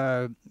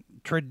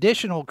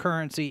traditional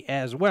currency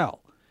as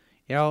well.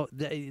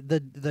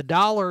 The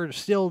dollar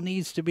still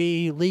needs to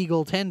be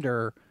legal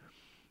tender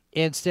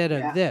instead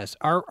of this.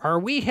 Are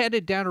we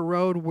headed down a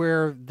road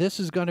where this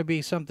is going to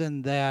be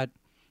something that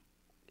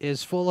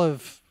is full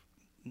of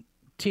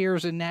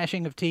tears and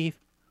gnashing of teeth?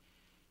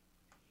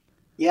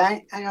 Yeah,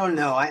 I don't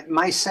know.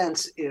 My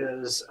sense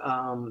is,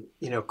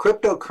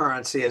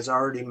 cryptocurrency has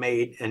already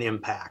made an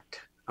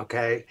impact.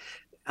 Okay.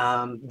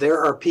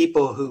 There are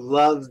people who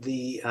love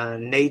the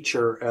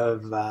nature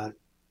of,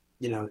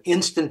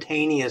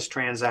 instantaneous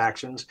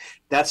transactions.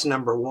 That's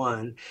number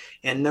one.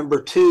 And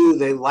number two,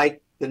 they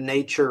like the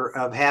nature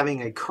of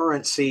having a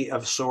currency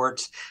of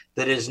sorts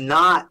that is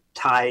not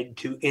tied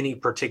to any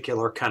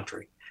particular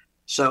country.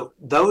 So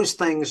those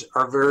things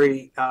are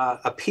very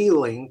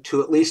appealing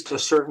to at least a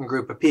certain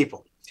group of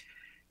people.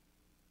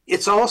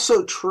 It's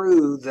also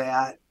true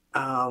that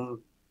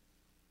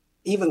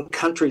even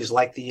countries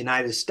like the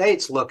United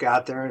States look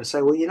out there and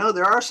say, well,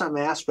 there are some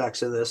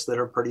aspects of this that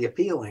are pretty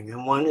appealing.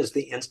 And one is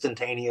the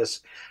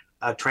instantaneous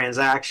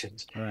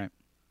transactions. Right.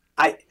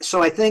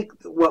 So I think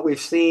what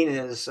we've seen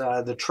is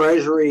the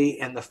Treasury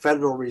and the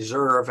Federal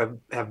Reserve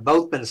have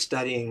both been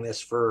studying this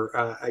for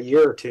a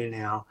year or two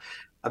now,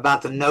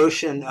 about the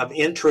notion of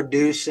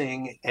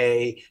introducing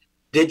a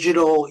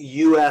digital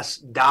U.S.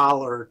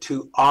 dollar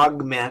to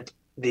augment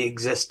the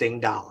existing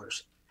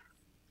dollars.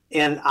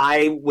 And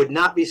I would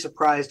not be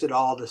surprised at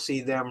all to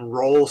see them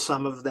roll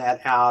some of that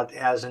out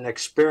as an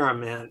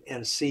experiment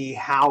and see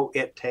how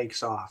it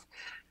takes off.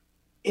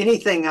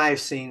 Anything I've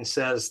seen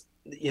says,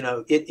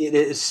 it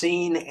is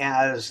seen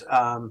as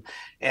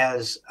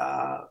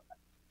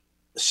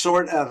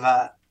sort of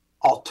a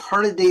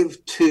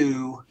alternative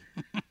to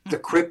the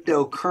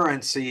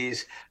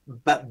cryptocurrencies,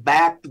 but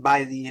backed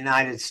by the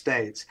United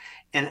States.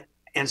 And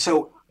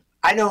so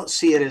I don't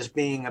see it as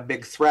being a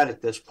big threat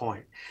at this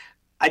point.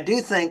 I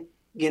do think,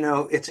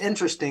 it's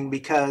interesting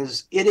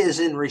because it is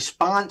in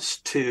response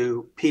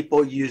to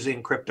people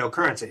using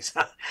cryptocurrencies.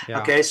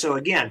 Yeah. Okay, so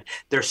again,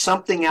 there's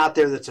something out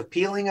there that's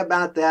appealing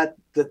about that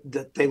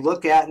they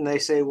look at and they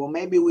say, well,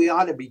 maybe we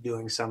ought to be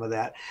doing some of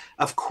that.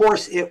 Of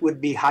course, it would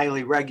be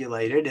highly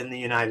regulated in the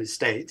United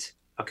States.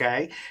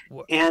 Okay.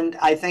 And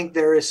I think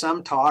there is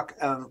some talk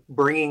of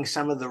bringing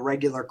some of the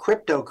regular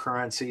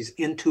cryptocurrencies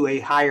into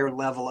a higher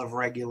level of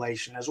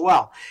regulation as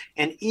well.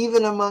 And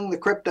even among the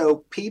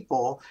crypto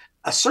people,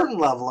 a certain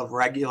level of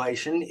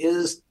regulation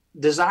is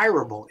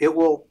desirable. It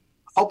will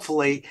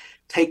hopefully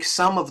take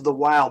some of the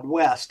Wild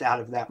West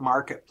out of that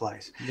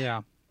marketplace.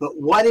 Yeah. But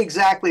what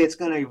exactly it's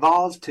going to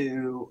evolve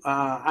to,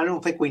 I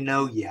don't think we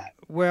know yet.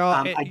 Well,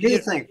 I do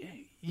think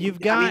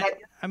you've got.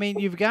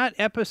 You've got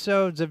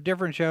episodes of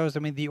different shows.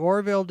 The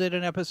Orville did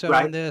an episode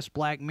on this.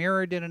 Black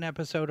Mirror did an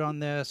episode on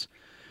this.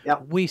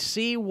 Yep. We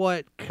see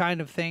what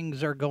kind of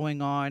things are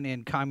going on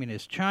in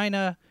communist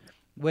China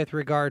with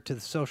regard to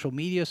the social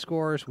media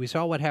scores. We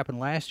saw what happened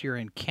last year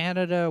in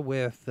Canada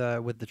with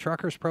the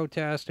truckers'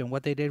 protest and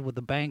what they did with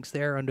the banks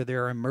there under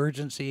their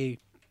Emergency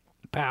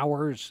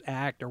Powers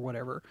Act or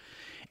whatever.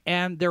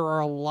 And there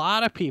are a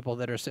lot of people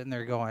that are sitting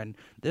there going,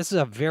 this is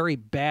a very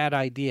bad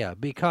idea,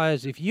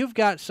 because if you've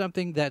got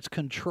something that's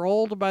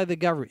controlled by the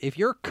government, if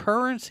your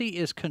currency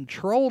is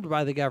controlled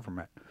by the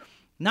government,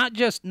 not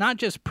just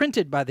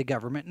printed by the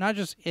government, not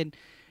just in,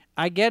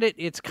 I get it,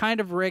 it's kind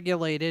of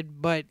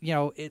regulated, but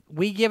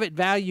we give it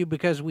value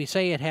because we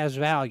say it has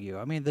value.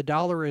 The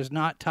dollar is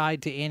not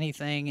tied to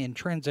anything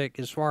intrinsic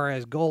as far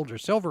as gold or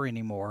silver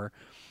anymore,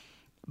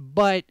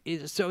 but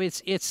so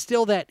it's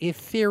still that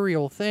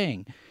ethereal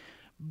thing.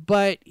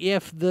 But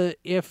if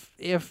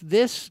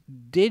this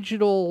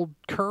digital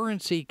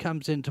currency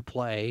comes into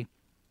play,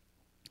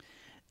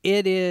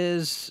 it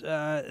is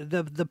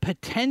the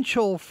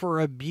potential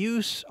for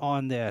abuse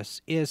on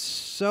this is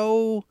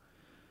so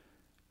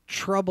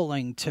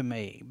troubling to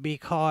me,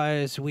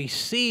 because we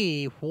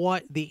see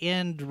what the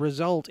end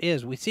result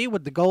is. We see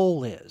what the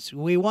goal is.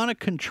 We want to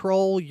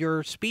control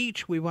your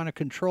speech. We want to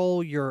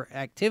control your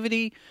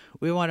activity.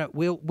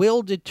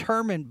 We'll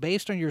determine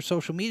based on your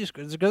social media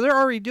scores, because they're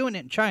already doing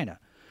it in China.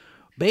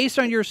 Based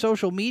on your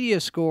social media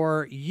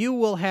score, you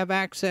will have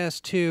access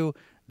to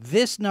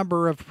this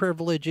number of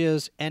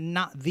privileges and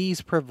not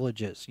these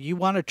privileges. You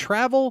want to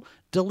travel?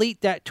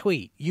 Delete that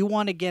tweet. You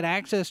want to get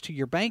access to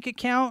your bank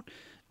account?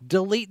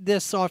 Delete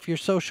this off your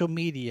social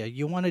media.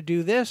 You want to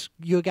do this?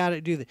 You got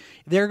to do that.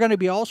 There are going to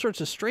be all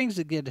sorts of strings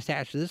that get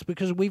attached to this,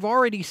 because we've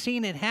already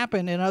seen it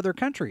happen in other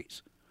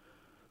countries.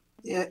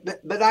 Yeah,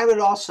 but I would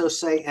also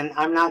say, and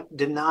I'm not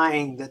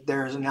denying that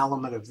there's an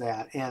element of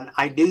that, and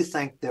I do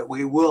think that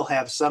we will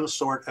have some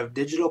sort of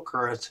digital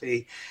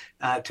currency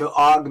to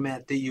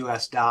augment the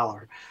U.S.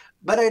 dollar.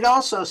 But I'd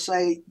also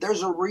say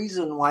there's a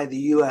reason why the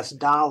U.S.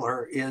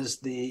 dollar is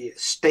the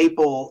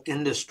staple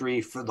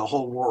industry for the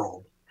whole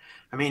world.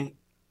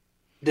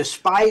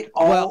 despite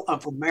all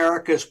of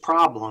America's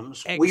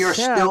problems, we are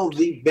still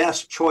the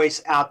best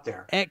choice out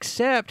there.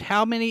 Except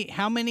how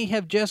many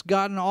have just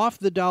gotten off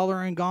the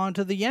dollar and gone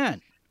to the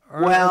yen?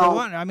 Well,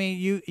 I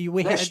mean,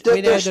 we had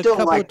a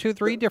couple of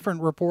 2-3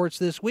 different reports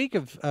this week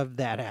of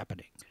that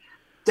happening.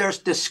 There's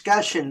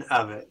discussion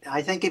of it.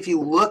 I think if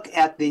you look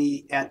at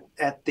the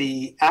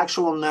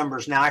actual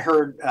numbers, now I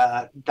heard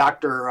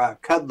Dr.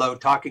 Kudlow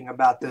talking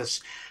about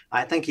this,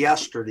 I think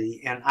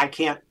yesterday, and I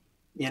can't,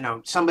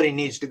 somebody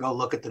needs to go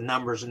look at the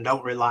numbers and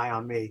don't rely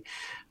on me.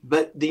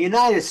 But the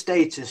United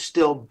States is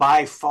still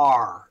by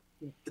far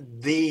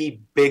the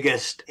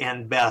biggest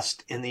and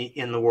best in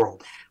the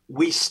world.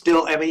 We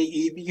still, I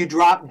mean, you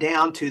drop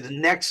down to the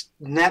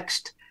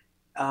next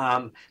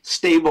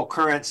stable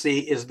currency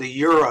is the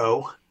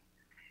euro.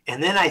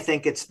 And then I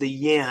think it's the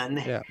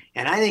yen. Yeah.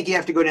 And I think you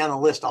have to go down the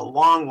list a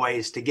long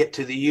ways to get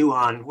to the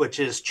yuan, which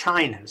is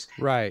China's.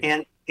 Right.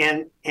 And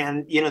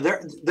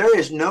there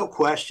is no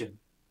question.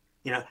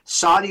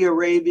 Saudi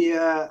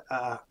Arabia,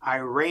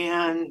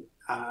 Iran,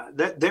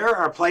 there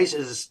are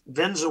places,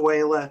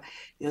 Venezuela,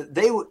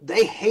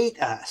 they hate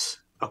us.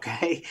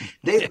 Okay.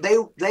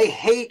 They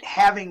hate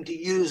having to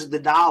use the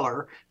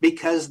dollar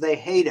because they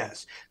hate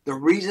us. The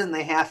reason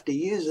they have to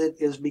use it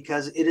is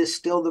because it is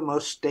still the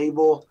most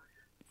stable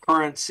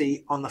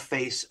currency on the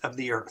face of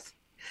the earth.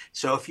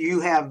 So if you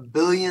have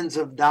billions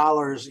of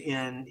dollars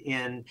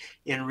in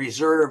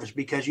reserves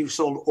because you've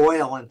sold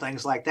oil and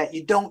things like that,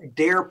 you don't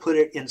dare put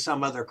it in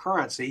some other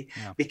currency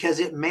because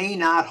it may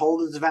not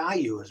hold its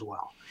value as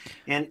well.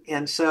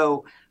 And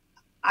so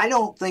I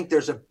don't think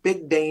there's a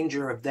big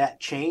danger of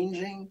that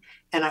changing.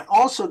 And I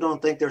also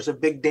don't think there's a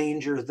big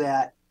danger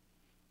that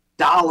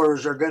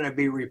dollars are going to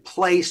be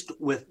replaced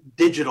with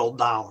digital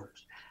dollars.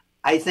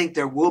 I think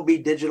there will be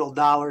digital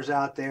dollars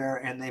out there,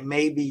 and they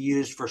may be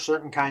used for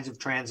certain kinds of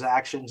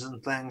transactions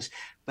and things,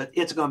 but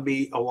it's going to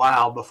be a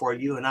while before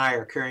you and I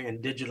are carrying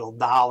digital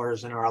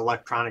dollars in our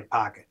electronic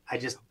pocket.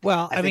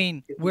 I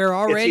mean, we're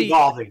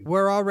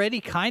already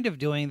kind of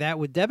doing that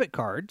with debit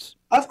cards.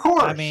 Of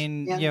course. I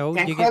mean, and you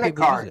credit get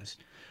people cards.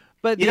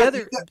 But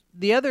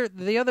the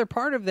other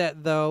part of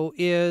that, though,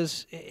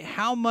 is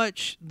how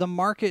much the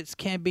markets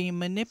can be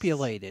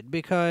manipulated.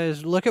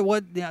 Because look at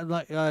what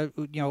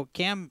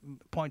Cam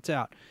points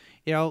out.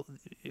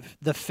 If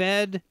the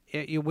Fed,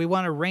 we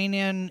want to rein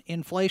in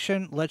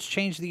inflation, let's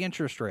change the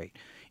interest rate.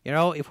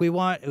 If we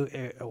want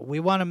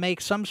to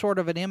make some sort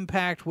of an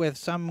impact with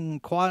some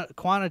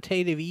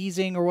quantitative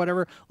easing or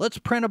whatever, let's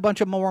print a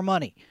bunch of more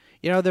money.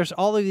 There's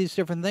all of these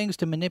different things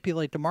to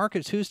manipulate the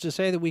markets. Who's to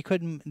say that we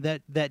couldn't,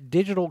 that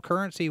digital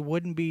currency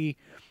wouldn't be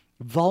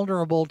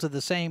vulnerable to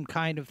the same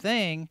kind of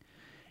thing?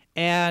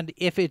 And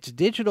if it's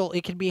digital,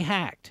 it can be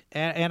hacked.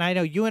 And I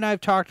know you and I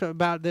have talked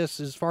about this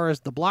as far as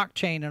the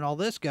blockchain and all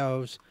this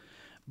goes,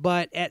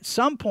 but at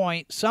some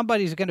point,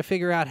 somebody's going to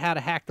figure out how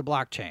to hack the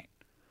blockchain.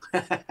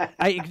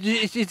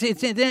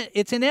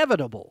 It's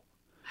inevitable.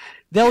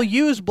 They'll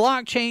use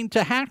blockchain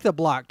to hack the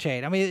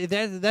blockchain. I mean,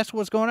 that's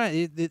what's going on.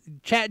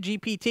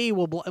 ChatGPT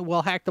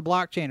will hack the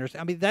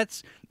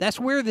blockchain. That's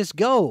where this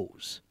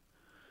goes.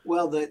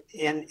 Well, the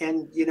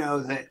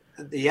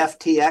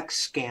FTX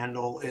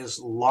scandal is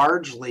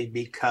largely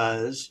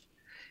because,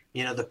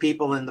 the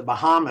people in the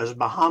Bahamas,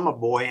 Bahama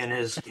Boy and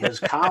his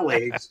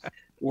colleagues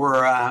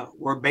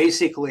were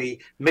basically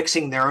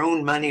mixing their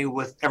own money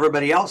with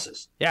everybody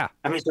else's. Yeah.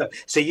 I mean,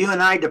 so you and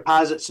I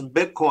deposit some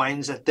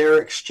Bitcoins at their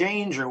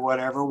exchange or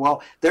whatever.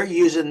 Well, they're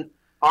using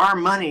our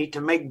money to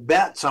make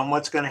bets on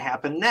what's going to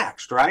happen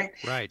next, right?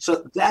 Right.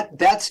 So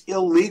that's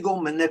illegal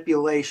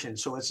manipulation.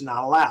 So it's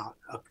not allowed.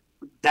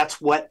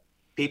 That's what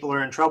people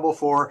are in trouble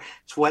for.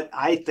 It's what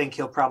I think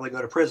he'll probably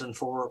go to prison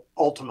for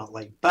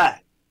ultimately.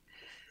 But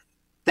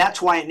that's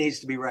why it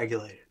needs to be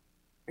regulated.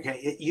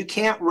 Okay, you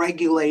can't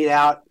regulate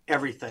out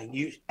everything.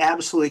 You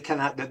absolutely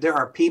cannot. There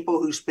are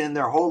people who spend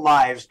their whole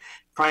lives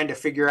trying to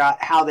figure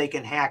out how they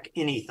can hack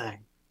anything.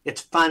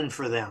 It's fun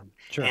for them.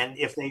 Sure. And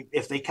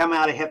if they come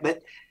out ahead,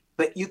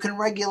 but you can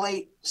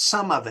regulate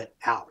some of it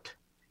out.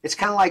 It's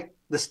kind of like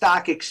the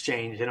stock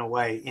exchange in a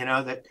way,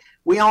 that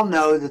we all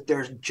know that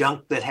there's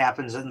junk that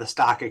happens in the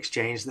stock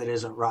exchange that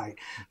isn't right.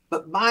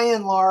 But by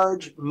and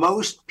large,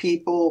 most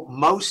people,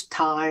 most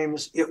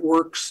times, it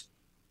works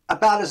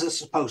about as it's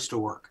supposed to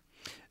work.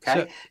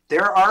 Okay. So,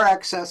 there are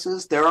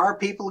excesses. There are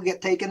people who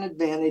get taken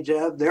advantage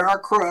of. There are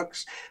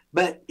crooks,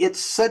 but it's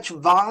such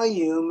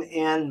volume,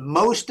 and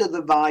most of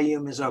the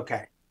volume is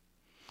okay.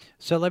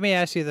 So let me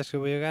ask you this: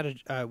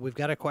 we've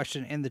got a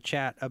question in the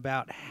chat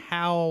about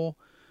how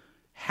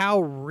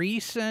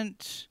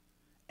recent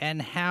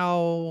and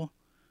how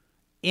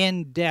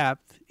in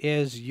depth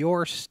is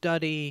your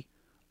study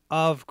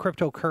of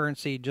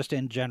cryptocurrency just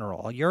in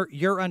general.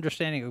 Your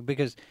understanding,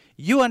 because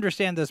you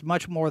understand this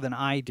much more than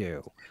I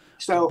do.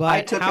 So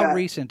but how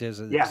recent is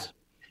this? Yeah.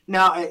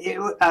 Now,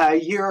 a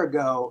year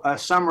ago, a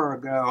summer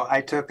ago,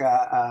 I took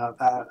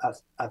a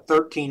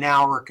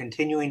 13-hour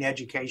continuing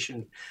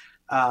education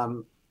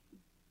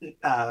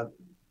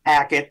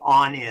packet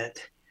on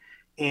it.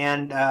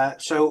 And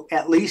so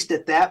at least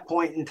at that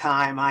point in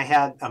time, I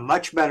had a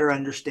much better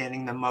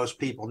understanding than most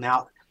people.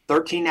 Now,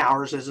 13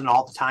 hours isn't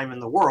all the time in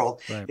the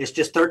world. Right. It's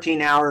just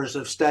 13 hours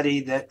of study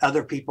that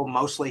other people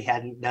mostly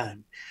hadn't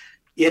done.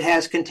 It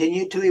has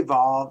continued to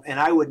evolve, and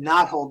I would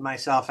not hold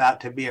myself out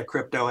to be a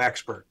crypto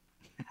expert.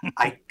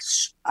 I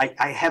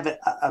have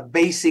a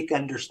basic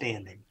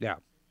understanding. Yeah.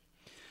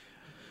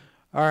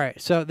 All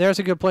right, so there's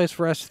a good place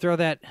for us to throw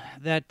that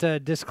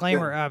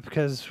disclaimer up,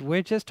 because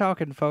we're just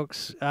talking,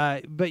 folks.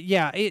 But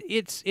yeah,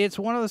 it's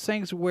one of those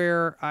things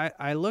where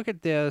I look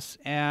at this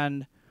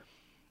and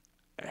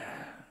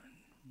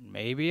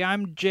maybe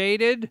I'm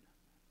jaded,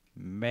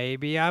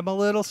 maybe I'm a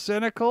little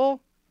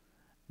cynical,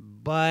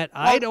 but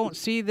I don't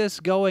see this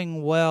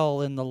going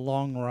well in the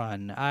long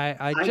run.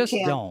 I just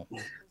don't.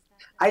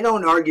 I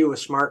don't argue with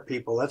smart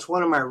people. That's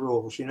one of my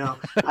rules.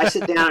 I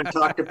sit down and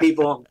talk to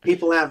people.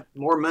 People have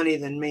more money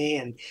than me,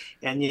 and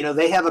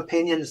they have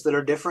opinions that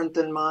are different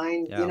than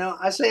mine. Yeah.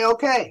 I say,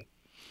 okay,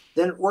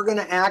 then we're going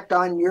to act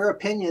on your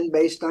opinion.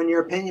 Based on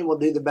your opinion, we'll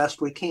do the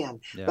best we can.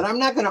 Yeah. But I'm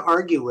not going to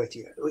argue with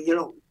you.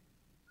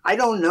 I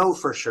don't know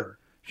for sure.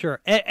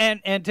 Sure,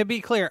 and to be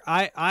clear,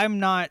 I'm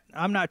not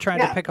trying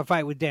to pick a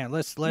fight with Dan.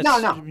 Let's no.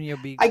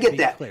 I get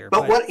that. Clear,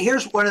 but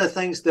here's one of the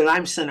things that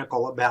I'm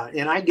cynical about,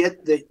 and I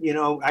get that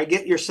I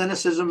get your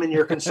cynicism and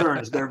your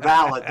concerns. They're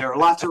valid. There are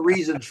lots of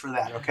reasons for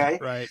that. Okay,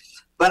 right.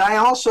 But I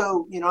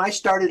also, I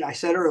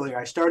said earlier,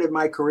 I started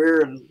my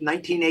career in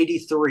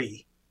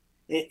 1983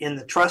 in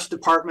the trust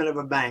department of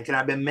a bank, and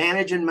I've been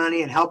managing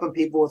money and helping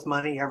people with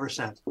money ever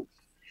since.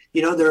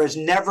 There has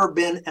never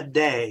been a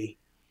day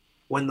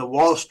when the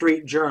Wall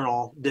Street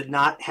Journal did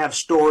not have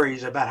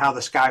stories about how the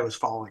sky was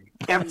falling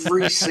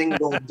every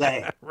single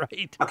day.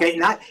 Right. Okay.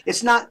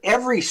 It's not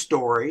every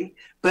story,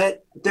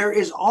 but there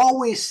is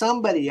always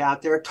somebody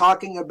out there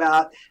talking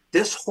about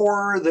this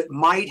horror that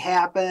might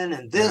happen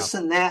and this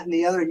and that and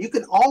the other. And you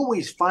can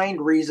always find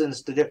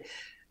reasons to do it.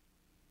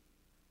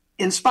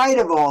 In spite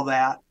of all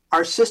that,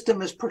 our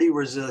system is pretty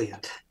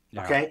resilient.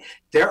 Yeah. Okay.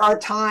 There are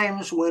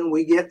times when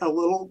we get a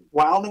little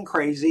wild and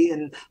crazy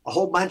and a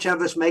whole bunch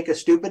of us make a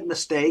stupid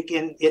mistake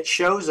and it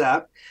shows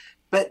up.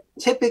 But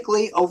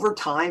typically over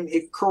time,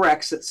 it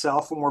corrects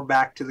itself and we're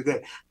back to the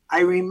good.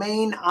 I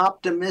remain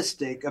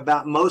optimistic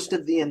about most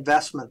of the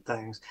investment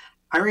things.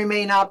 I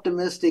remain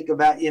optimistic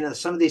about,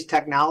 some of these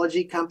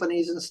technology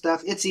companies and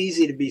stuff. It's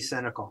easy to be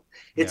cynical.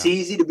 It's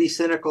easy to be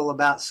cynical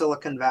about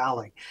Silicon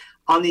Valley.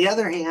 On the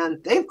other hand,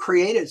 they've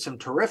created some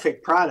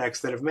terrific products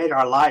that have made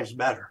our lives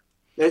better.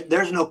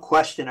 There's no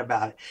question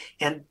about it.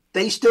 And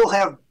they still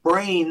have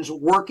brains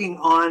working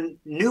on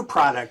new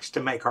products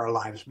to make our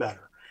lives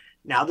better.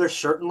 Now, there's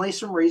certainly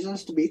some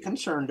reasons to be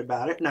concerned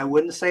about it, and I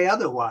wouldn't say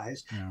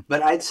otherwise. Yeah.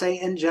 But I'd say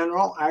in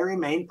general, I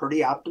remain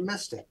pretty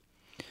optimistic.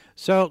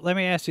 So let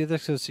me ask you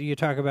this, because you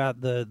talk about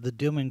the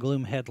doom and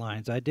gloom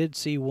headlines. I did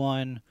see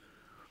one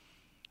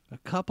a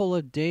couple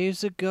of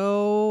days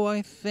ago,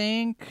 I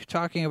think,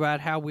 talking about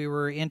how we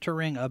were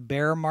entering a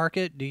bear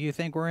market. Do you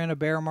think we're in a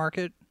bear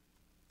market?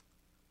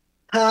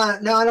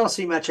 No, I don't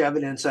see much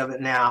evidence of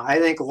it now. I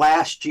think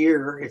last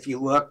year, if you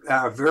look,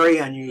 a very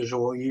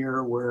unusual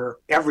year where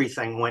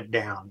everything went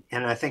down.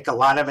 And I think a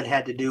lot of it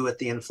had to do with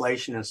the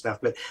inflation and stuff.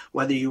 But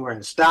whether you were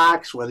in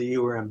stocks, whether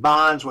you were in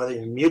bonds, whether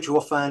you're in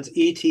mutual funds,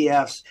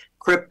 ETFs,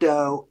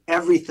 crypto,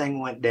 everything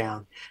went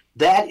down.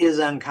 That is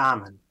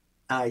uncommon.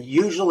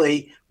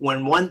 Usually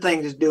when one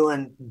thing is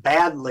doing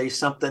badly,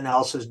 something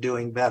else is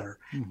doing better.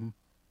 Mm-hmm.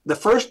 The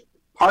first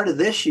part of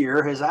this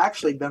year has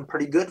actually been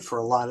pretty good for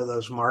a lot of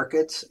those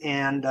markets,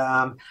 and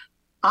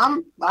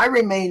I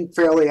remain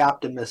fairly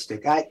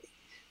optimistic.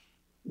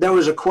 There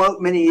was a quote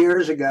many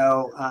years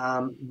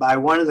ago by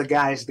one of the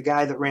guy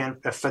that ran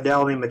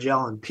Fidelity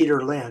Magellan,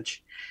 Peter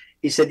Lynch.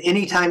 He said,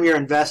 anytime you're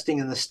investing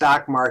in the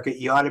stock market,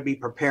 you ought to be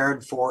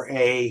prepared for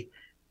a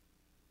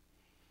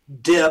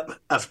dip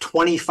of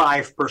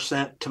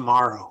 25%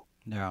 tomorrow.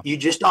 Yeah. You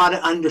just ought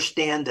to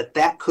understand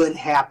that could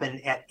happen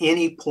at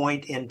any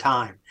point in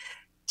time.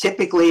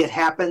 Typically it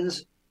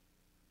happens,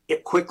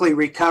 it quickly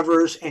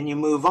recovers and you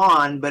move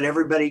on, but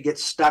everybody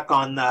gets stuck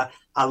on the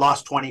I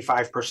lost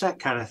 25%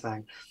 kind of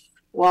thing.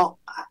 Well,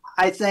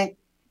 I think,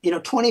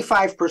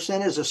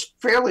 25% is a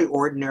fairly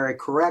ordinary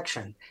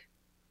correction.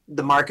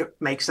 The market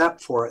makes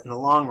up for it in the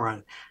long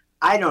run.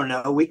 I don't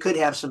know. We could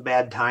have some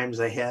bad times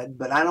ahead,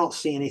 but I don't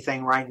see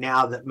anything right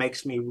now that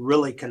makes me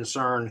really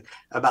concerned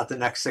about the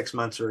next 6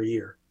 months or a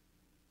year.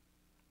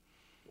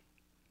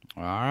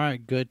 All right,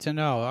 good to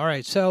know. All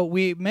right, so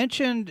we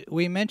mentioned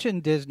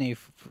Disney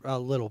a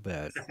little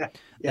bit. Yes.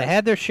 They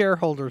had their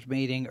shareholders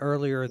meeting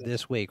earlier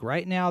this week.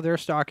 Right now, their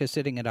stock is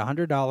sitting at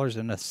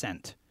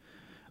 $100.01.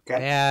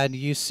 Okay. And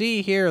you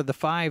see here the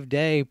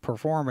 5-day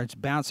performance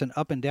bouncing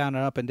up and down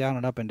and up and down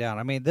and up and down.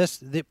 I mean, this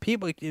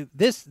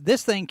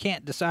thing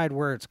can't decide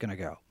where it's going to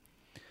go.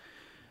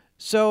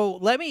 So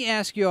let me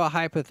ask you a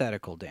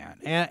hypothetical, Dan.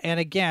 And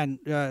again,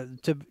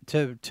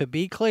 to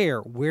be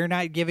clear, we're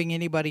not giving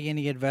anybody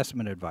any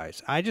investment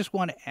advice. I just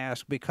want to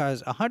ask,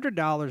 because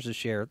 $100 a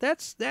share,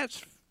 that's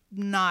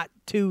not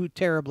too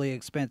terribly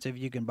expensive.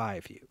 You can buy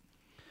a few.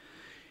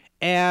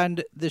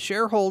 And the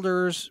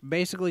shareholders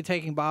basically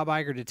taking Bob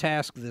Iger to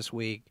task this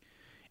week.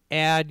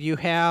 And you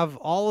have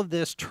all of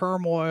this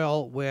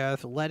turmoil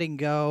with letting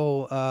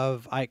go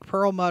of Ike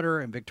Perlmutter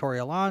and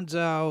Victoria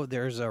Alonso.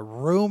 There's a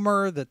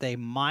rumor that they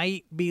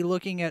might be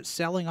looking at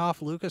selling off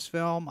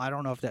Lucasfilm. I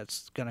don't know if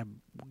that's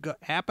going to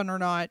happen or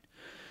not.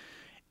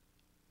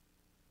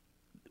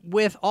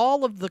 With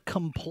all of the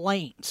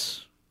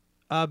complaints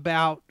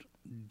about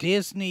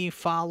Disney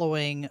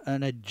following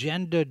an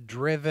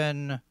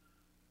agenda-driven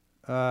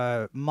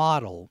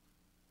model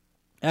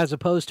as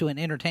opposed to an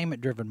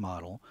entertainment-driven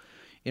model,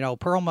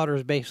 Perlmutter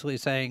is basically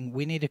saying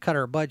we need to cut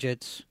our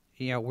budgets.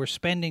 We're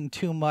spending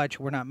too much.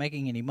 We're not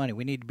making any money.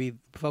 We need to be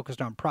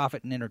focused on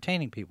profit and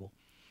entertaining people.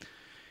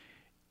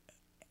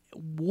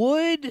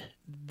 Would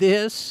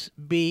this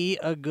be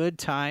a good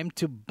time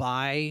to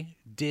buy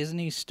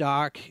Disney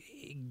stock,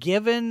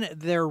 given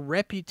their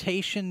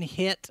reputation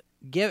hit?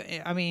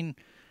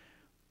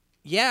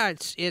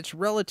 It's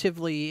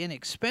relatively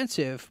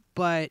inexpensive,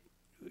 but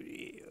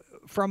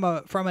from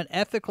an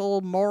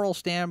ethical, moral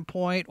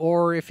standpoint,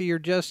 or if you're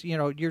just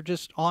you're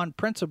just on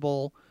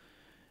principle,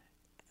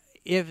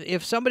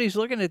 if somebody's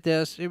looking at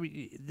this,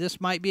 this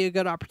might be a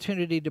good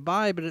opportunity to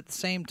buy. But at the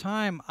same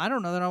time, I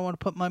don't know that I want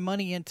to put my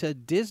money into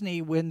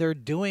Disney when they're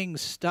doing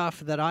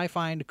stuff that I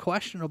find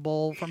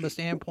questionable from the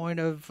standpoint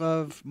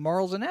of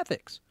morals and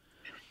ethics.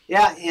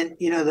 Yeah, and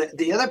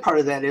the other part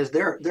of that is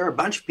there are a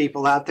bunch of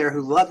people out there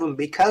who love them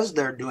because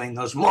they're doing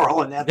those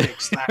moral and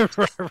ethics things.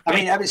 Right. I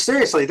mean,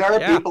 seriously, there are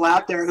people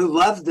out there who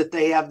love that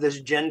they have this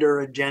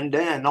gender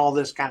agenda and all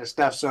this kind of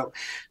stuff. So,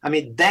 I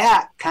mean,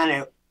 that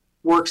kind of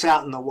works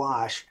out in the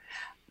wash.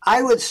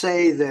 I would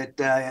say that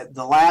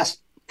the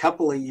last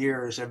couple of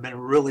years have been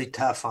really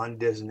tough on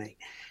Disney.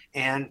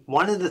 And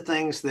one of the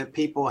things that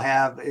people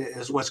have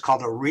is what's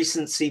called a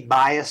recency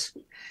bias.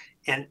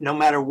 And no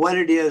matter what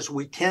it is,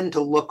 we tend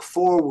to look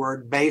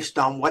forward based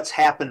on what's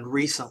happened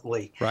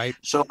recently. Right.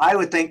 So I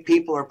would think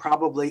people are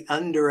probably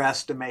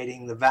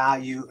underestimating the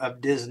value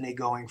of Disney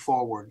going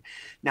forward.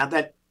 Now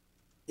that,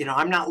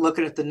 I'm not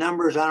looking at the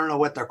numbers. I don't know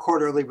what their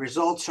quarterly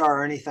results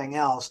are or anything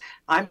else.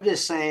 I'm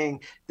just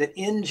saying that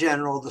in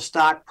general, the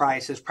stock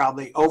price is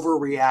probably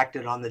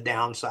overreacted on the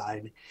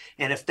downside.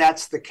 And if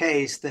that's the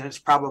case, then it's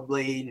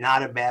probably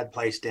not a bad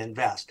place to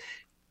invest,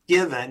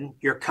 given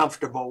you're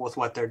comfortable with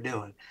what they're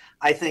doing.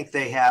 I think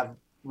they have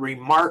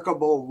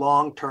remarkable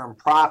long-term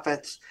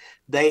profits.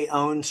 They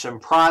own some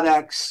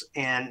products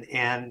and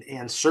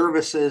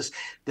services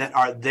that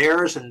are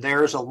theirs and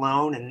theirs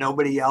alone, and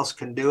nobody else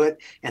can do it.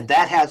 And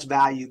that has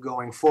value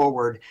going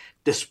forward,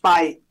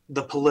 despite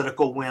the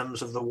political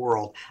whims of the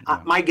world.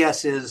 Yeah. My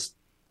guess is,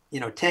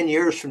 10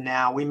 years from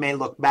now, we may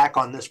look back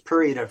on this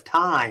period of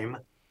time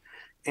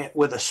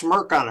with a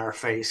smirk on our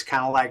face,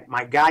 kind of like,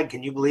 my God,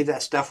 can you believe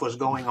that stuff was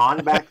going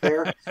on back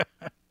there?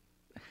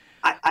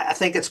 I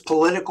think it's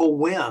political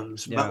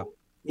whims, but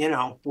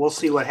we'll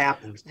see what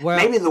happens. Well,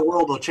 maybe the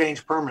world will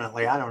change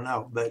permanently. I don't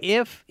know. But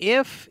if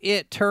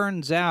it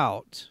turns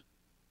out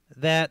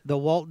that the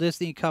Walt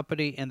Disney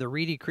Company and the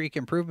Reedy Creek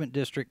Improvement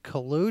District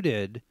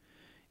colluded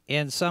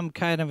in some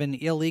kind of an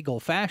illegal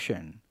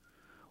fashion,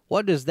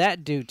 what does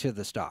that do to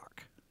the stock?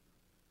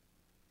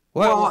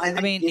 Well, I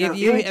mean,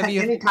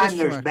 anytime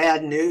there's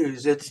bad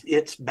news,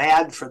 it's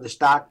bad for the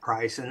stock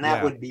price, and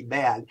that would be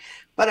bad.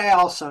 But I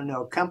also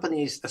know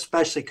companies,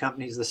 especially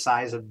companies the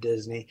size of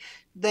Disney,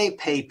 they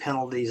pay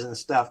penalties and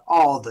stuff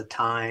all the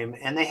time,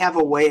 and they have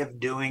a way of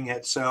doing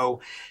it.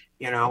 So,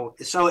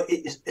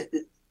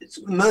 it's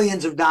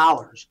millions of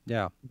dollars.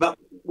 Yeah. But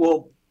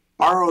we'll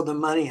borrow the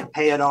money and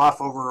pay it off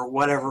over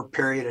whatever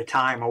period of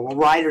time, or we'll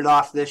write it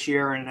off this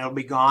year and it'll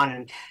be gone.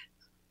 And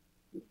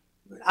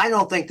I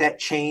don't think that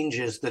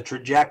changes the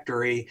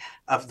trajectory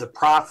of the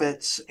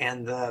profits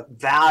and the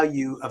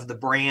value of the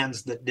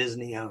brands that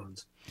Disney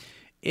owns.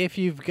 If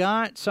you've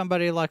got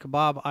somebody like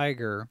Bob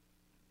Iger,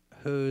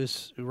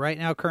 who's right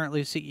now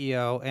currently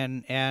CEO,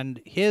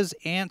 and his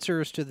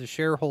answers to the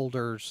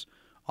shareholders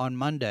on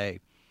Monday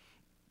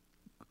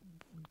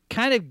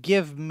kind of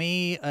give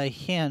me a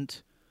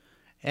hint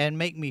and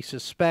make me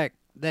suspect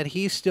that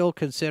he's still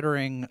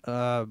considering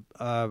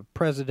a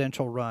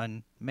presidential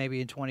run,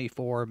 maybe in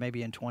 24,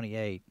 maybe in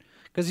 28,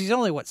 because he's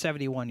only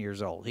 71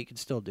 years old. He can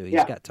still do it.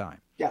 He's got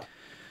time. Yeah.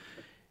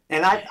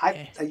 And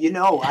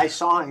I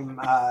saw him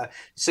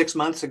 6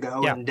 months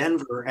ago in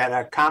Denver at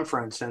a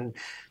conference, and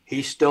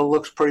he still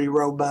looks pretty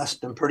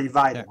robust and pretty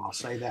vital. I'll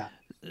say that.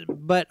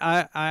 But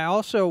I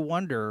also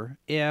wonder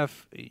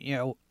if,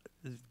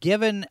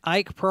 given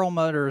Ike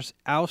Perlmutter's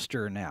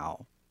ouster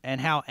now and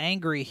how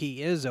angry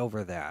he is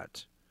over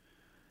that,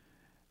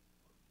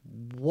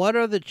 what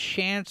are the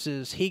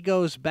chances he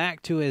goes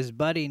back to his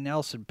buddy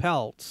Nelson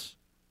Peltz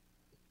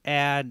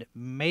and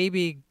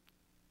maybe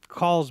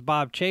calls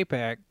Bob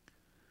Chapek,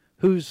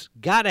 who's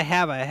got to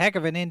have a heck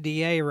of an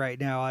NDA right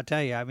now? I'll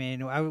tell you. I mean,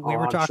 we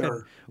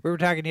were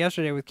talking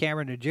yesterday with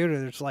Cameron and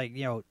Judah. It's like,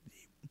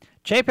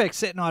 Chapek's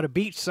sitting on a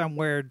beach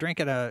somewhere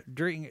drinking a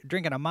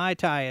Mai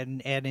Tai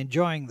and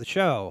enjoying the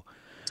show.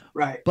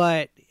 Right.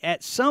 But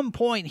at some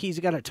point he's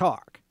got to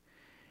talk.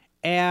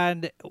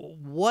 And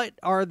what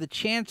are the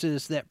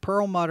chances that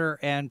Perlmutter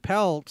and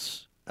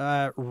Peltz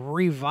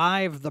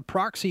revive the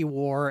proxy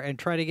war and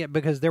try to get,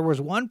 because there was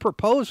one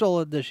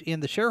proposal in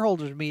the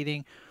shareholders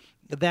meeting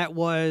that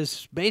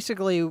was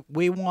basically,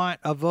 we want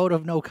a vote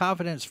of no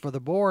confidence for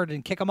the board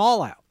and kick them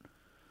all out.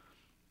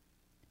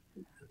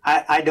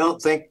 I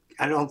don't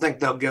think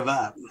they'll give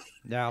up.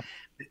 No.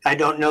 I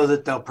don't know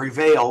that they'll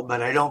prevail,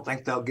 but I don't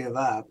think they'll give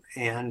up.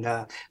 And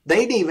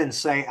they'd even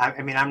say,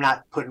 I mean, I'm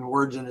not putting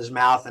words in his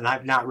mouth, and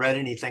I've not read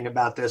anything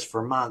about this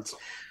for months,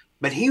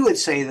 but he would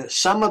say that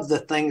some of the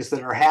things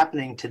that are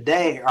happening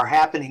today are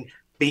happening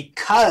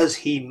because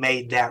he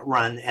made that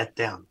run at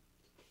them,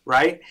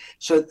 right?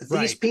 So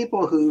these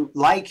people who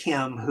like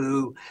him,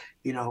 who,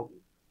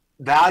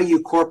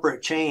 value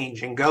corporate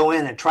change and go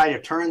in and try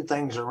to turn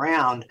things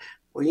around,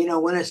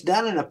 well, when it's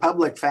done in a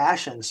public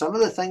fashion, some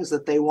of the things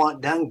that they want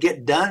done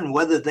get done,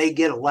 whether they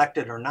get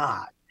elected or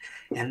not.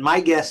 And my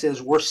guess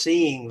is we're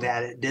seeing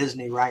that at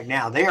Disney right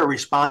now. They are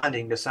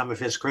responding to some of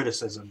his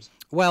criticisms.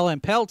 Well,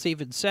 and Peltz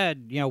even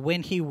said,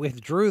 when he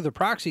withdrew the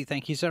proxy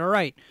thing, he said, all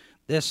right,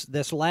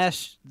 this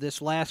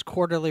last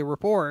quarterly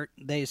report,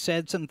 they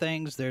said some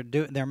things,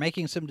 they're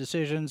making some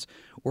decisions,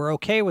 we're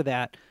okay with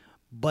that.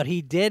 But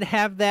he did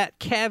have that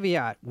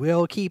caveat: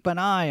 we'll keep an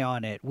eye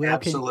on it. We'll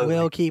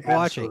keep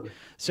watching.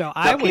 So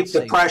they'll keep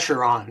the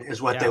pressure on, is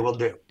what they will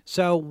do.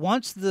 So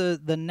once the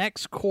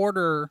next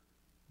quarterly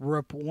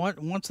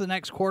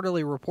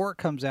report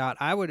comes out,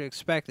 I would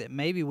expect that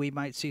maybe we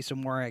might see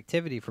some more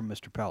activity from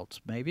Mr. Peltz.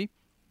 Maybe.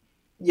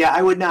 Yeah,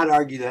 I would not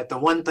argue that. The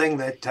one thing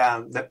that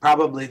that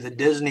probably the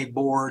Disney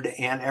board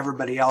and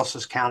everybody else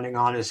is counting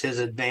on is his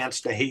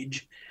advanced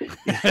age.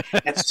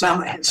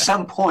 At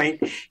some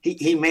point,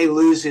 he may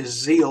lose his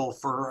zeal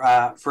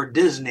for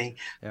Disney,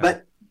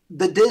 but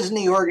the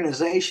Disney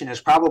organization is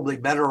probably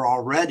better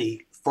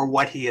already for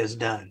what he has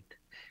done.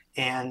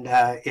 And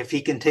if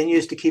he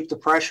continues to keep the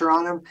pressure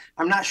on him,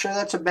 I'm not sure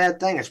that's a bad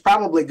thing. It's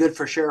probably good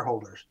for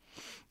shareholders.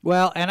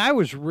 Well, and I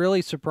was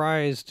really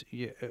surprised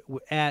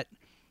at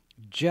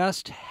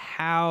just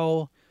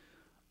how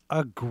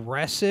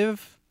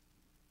aggressive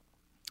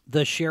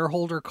the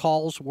shareholder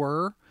calls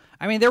were.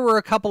 I mean, there were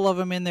a couple of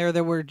them in there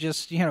that were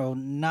just,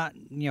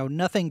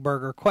 nothing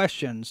burger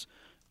questions.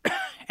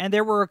 And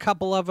there were a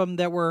couple of them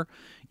that were,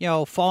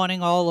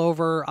 fawning all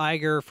over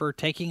Iger for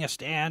taking a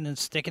stand and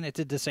sticking it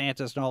to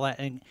DeSantis and all that.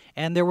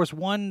 And there was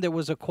one that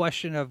was a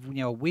question of,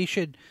 we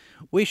should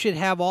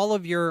have all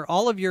of your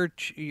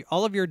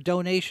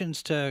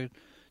donations to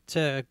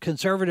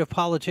conservative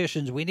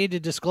politicians. We need to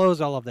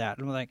disclose all of that.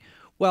 And I'm like,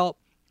 well,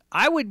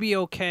 I would be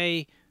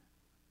okay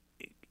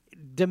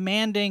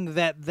demanding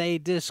that they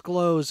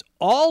disclose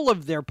all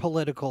of their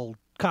political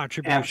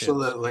contributions.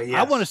 Absolutely, yes.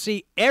 I want to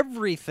see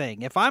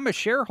everything. If I'm a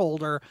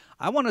shareholder,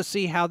 I want to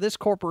see how this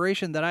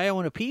corporation that I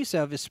own a piece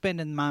of is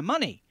spending my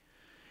money.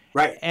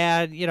 Right.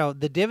 And,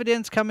 the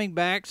dividends coming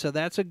back, so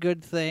that's a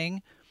good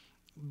thing.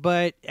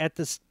 But at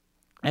the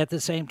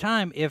same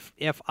time, if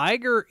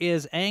Iger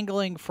is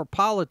angling for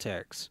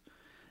politics,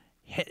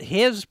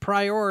 his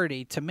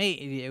priority, to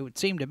me, it would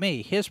seem to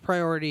me, his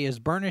priority is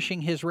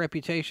burnishing his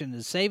reputation,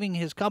 is saving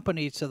his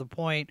company to the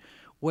point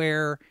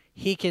where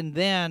he can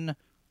then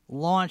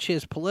launch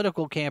his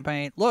political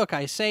campaign. Look,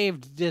 I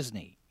saved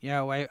Disney.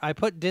 I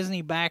put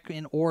Disney back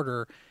in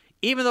order,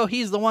 even though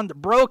he's the one that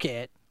broke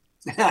it.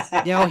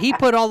 He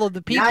put all of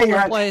the people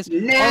in place.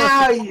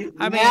 Now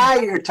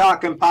you're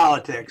talking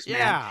politics, man.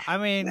 Yeah, I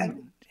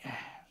mean,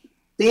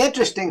 the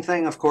interesting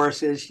thing, of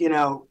course, is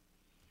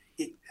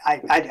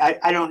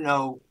I don't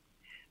know.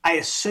 I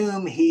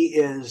assume he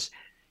is,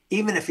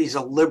 even if he's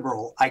a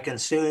liberal, I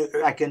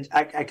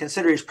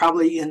consider he's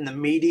probably in the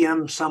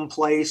medium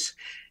someplace.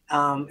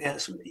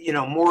 As,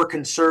 more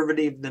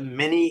conservative than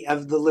many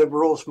of the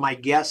liberals. My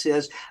guess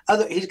is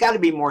he's got to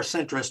be more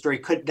centrist, or he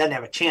doesn't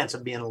have a chance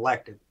of being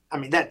elected. I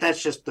mean,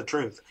 that's just the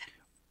truth.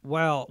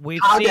 Well,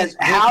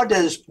 how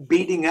does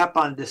beating up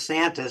on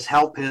DeSantis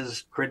help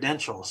his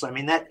credentials? I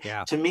mean,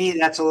 to me,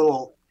 that's a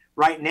little.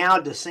 Right now,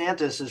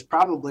 DeSantis is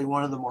probably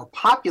one of the more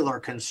popular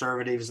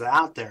conservatives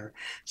out there.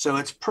 So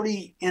it's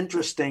pretty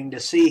interesting to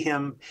see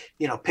him,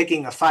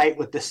 picking a fight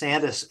with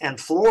DeSantis and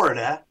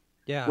Florida,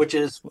 which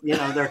is,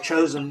 their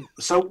chosen.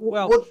 So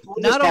we'll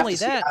not only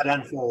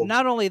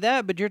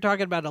that, but you're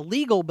talking about a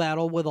legal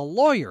battle with a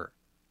lawyer.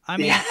 I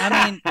mean,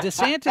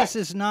 DeSantis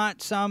is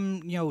not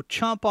some,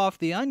 chump off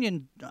the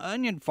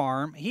onion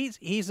farm.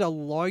 He's a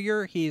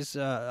lawyer. He's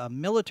a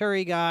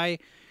military guy.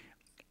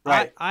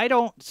 Right. I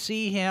don't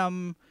see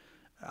him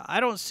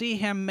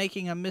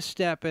making a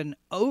misstep and,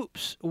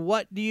 oops,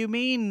 what do you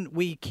mean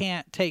we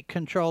can't take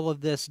control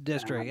of this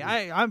district?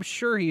 I'm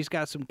sure he's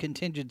got some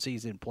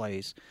contingencies in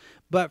place.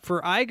 But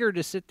for Iger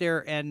to sit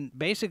there and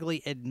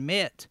basically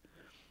admit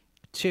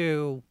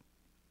to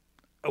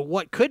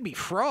what could be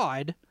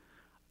fraud,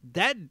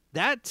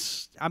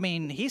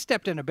 he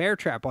stepped in a bear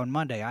trap on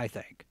Monday, I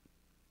think.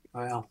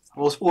 Well,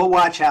 we'll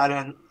watch how it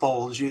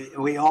unfolds.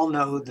 We all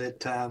know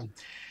that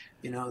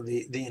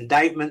the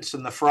indictments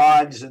and the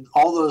frauds and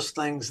all those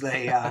things.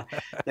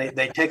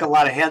 They take a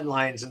lot of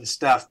headlines and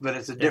stuff, but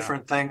it's a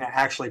different thing to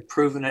actually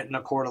proving it in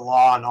a court of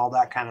law and all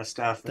that kind of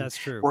stuff. And that's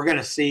true. We're going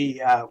to see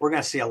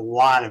a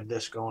lot of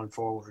this going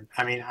forward.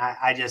 I mean,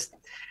 I just,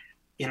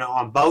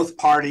 on both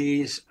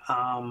parties,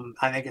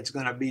 I think it's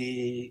going to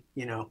be,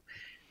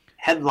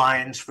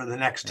 headlines for the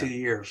next 2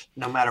 years,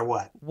 no matter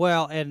what.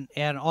 Well, and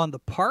on the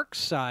park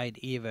side,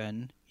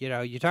 even,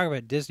 you talk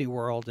about Disney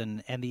World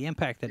and the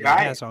impact that it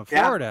has on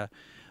Florida,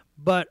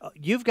 but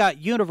you've got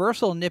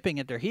Universal nipping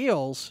at their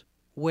heels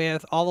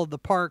with all of the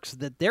parks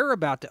that they're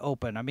about to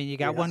open. I mean, you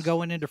got one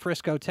going into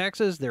Frisco,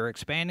 Texas. They're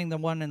expanding the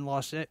one in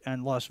Las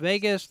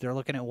Vegas. They're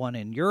looking at one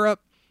in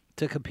Europe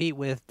to compete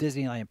with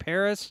Disneyland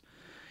Paris.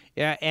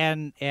 Yeah,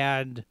 and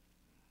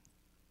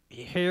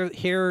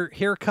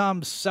here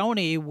comes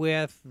Sony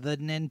with the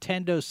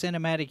Nintendo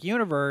Cinematic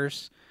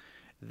Universe.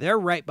 They're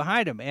right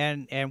behind them,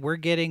 and we're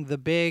getting the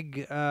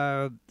big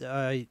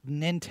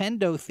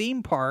Nintendo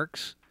theme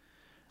parks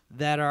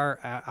that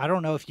are. I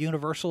don't know if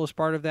Universal is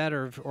part of that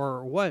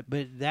or what,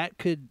 but that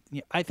could.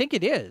 I think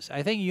it is.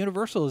 I think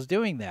Universal is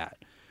doing that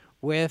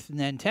with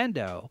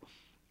Nintendo,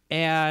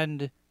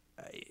 and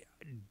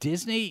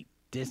Disney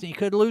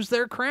could lose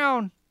their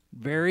crown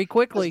very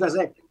quickly.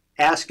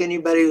 Ask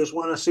anybody who's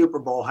won a Super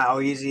Bowl how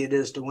easy it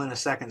is to win a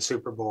second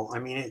Super Bowl. I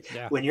mean,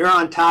 when you're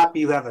on top,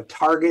 you have a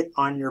target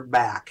on your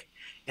back.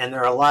 And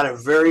there are a lot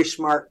of very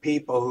smart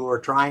people who are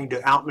trying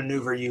to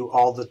outmaneuver you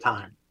all the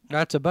time.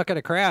 That's a bucket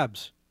of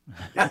crabs.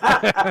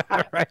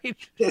 Right?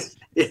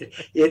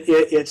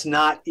 It's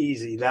not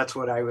easy. That's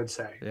what I would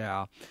say.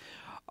 Yeah.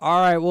 All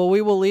right, well,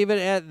 we will leave it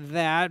at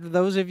that.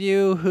 Those of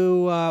you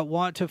who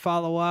want to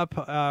follow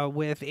up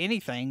with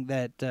anything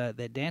that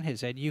Dan has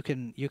said, you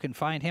can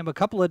find him a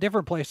couple of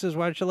different places.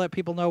 Why don't you let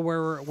people know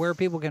where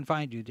people can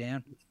find you,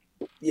 Dan?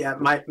 Yeah,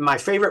 my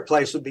favorite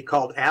place would be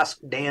called Ask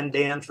Dan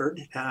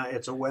Danford.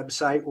 It's a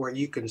website where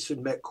you can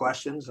submit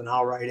questions and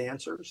I'll write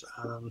answers.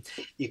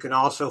 You can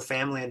also,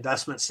 Family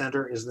Investment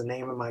Center is the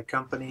name of my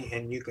company,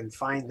 and you can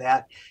find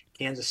that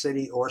Kansas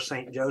City or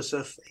St.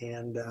 Joseph,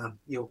 and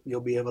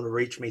you'll be able to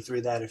reach me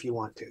through that if you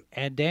want to.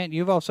 And Dan,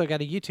 you've also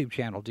got a YouTube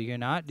channel, do you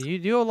not? Do you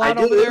do a lot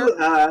over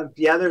there?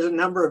 Yeah, there's a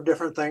number of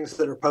different things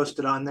that are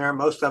posted on there.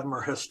 Most of them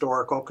are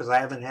historical because I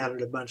haven't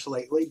added a bunch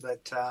lately,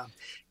 but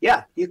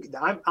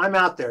I'm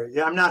out there.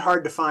 Yeah, I'm not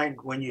hard to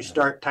find when you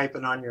start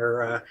typing on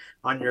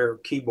your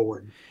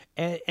keyboard.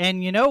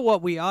 And you know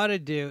what we ought to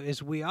do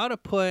is we ought to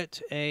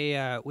put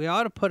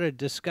a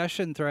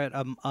discussion thread,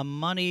 a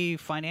money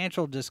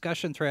financial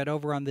discussion thread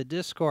over on the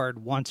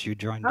Discord once you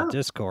join the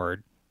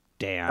Discord,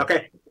 Dan.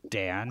 Okay.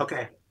 Dan.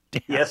 Okay.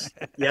 Yes,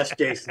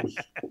 Jason.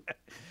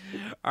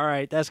 All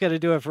right, that's going to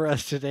do it for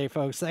us today,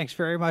 folks. Thanks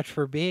very much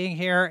for being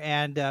here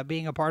and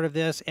being a part of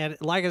this. And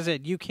like I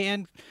said, you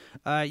can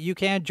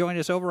join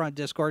us over on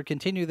Discord.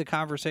 Continue the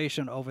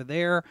conversation over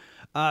there.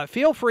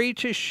 Feel free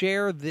to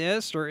share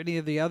this or any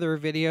of the other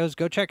videos.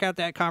 Go check out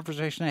that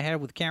conversation I had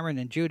with Cameron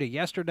and Judah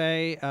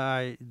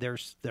yesterday.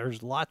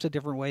 There's lots of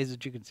different ways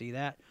that you can see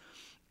that.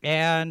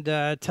 And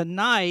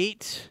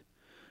tonight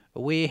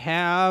we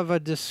have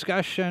a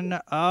discussion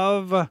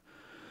of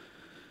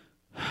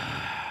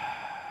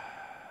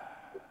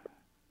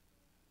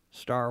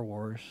Star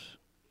Wars,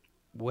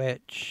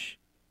 which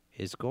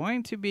is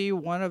going to be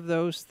one of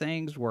those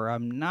things where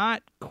I'm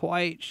not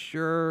quite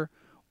sure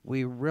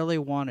we really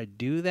want to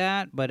do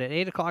that. But at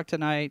 8 o'clock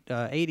tonight,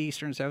 8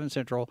 Eastern, 7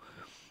 Central,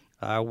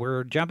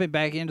 we're jumping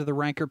back into the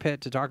Ranker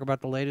Pit to talk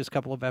about the latest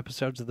couple of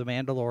episodes of The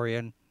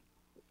Mandalorian.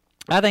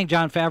 I think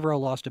Jon Favreau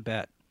lost a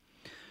bet.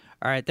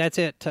 All right, that's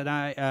it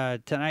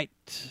tonight,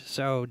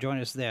 so join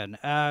us then.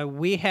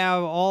 We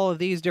have all of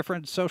these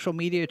different social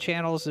media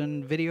channels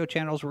and video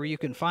channels where you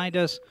can find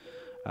us.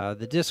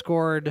 The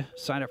Discord,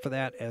 sign up for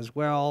that as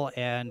well,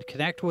 and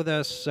connect with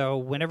us. So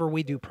whenever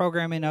we do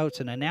programming notes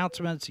and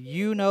announcements,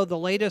 you know the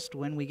latest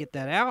when we get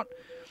that out.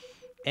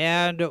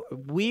 And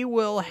we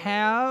will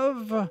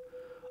have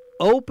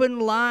Open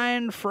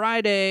Line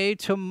Friday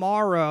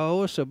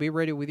tomorrow, so be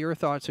ready with your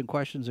thoughts and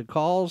questions and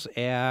calls,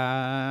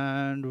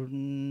 and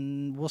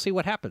we'll see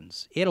what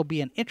happens. It'll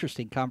be an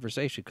interesting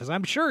conversation because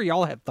I'm sure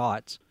y'all have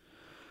thoughts.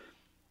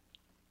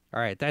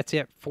 All right, that's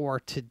it for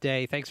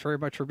today. Thanks very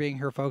much for being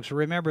here, folks.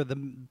 Remember,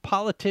 the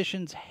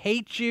politicians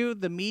hate you.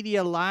 The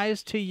media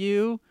lies to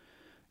you.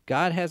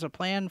 God has a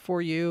plan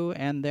for you,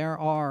 and there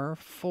are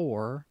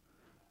 4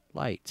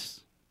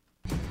 lights.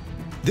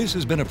 This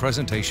has been a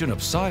presentation of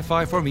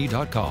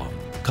sci-fi4me.com.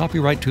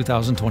 Copyright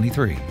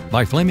 2023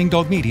 by Flaming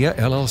Dog Media,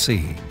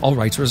 LLC. All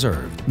rights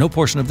reserved. No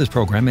portion of this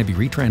program may be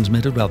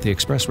retransmitted without the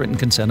express written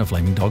consent of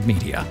Flaming Dog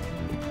Media.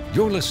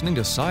 You're listening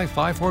to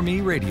Sci-Fi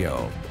 4Me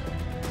Radio.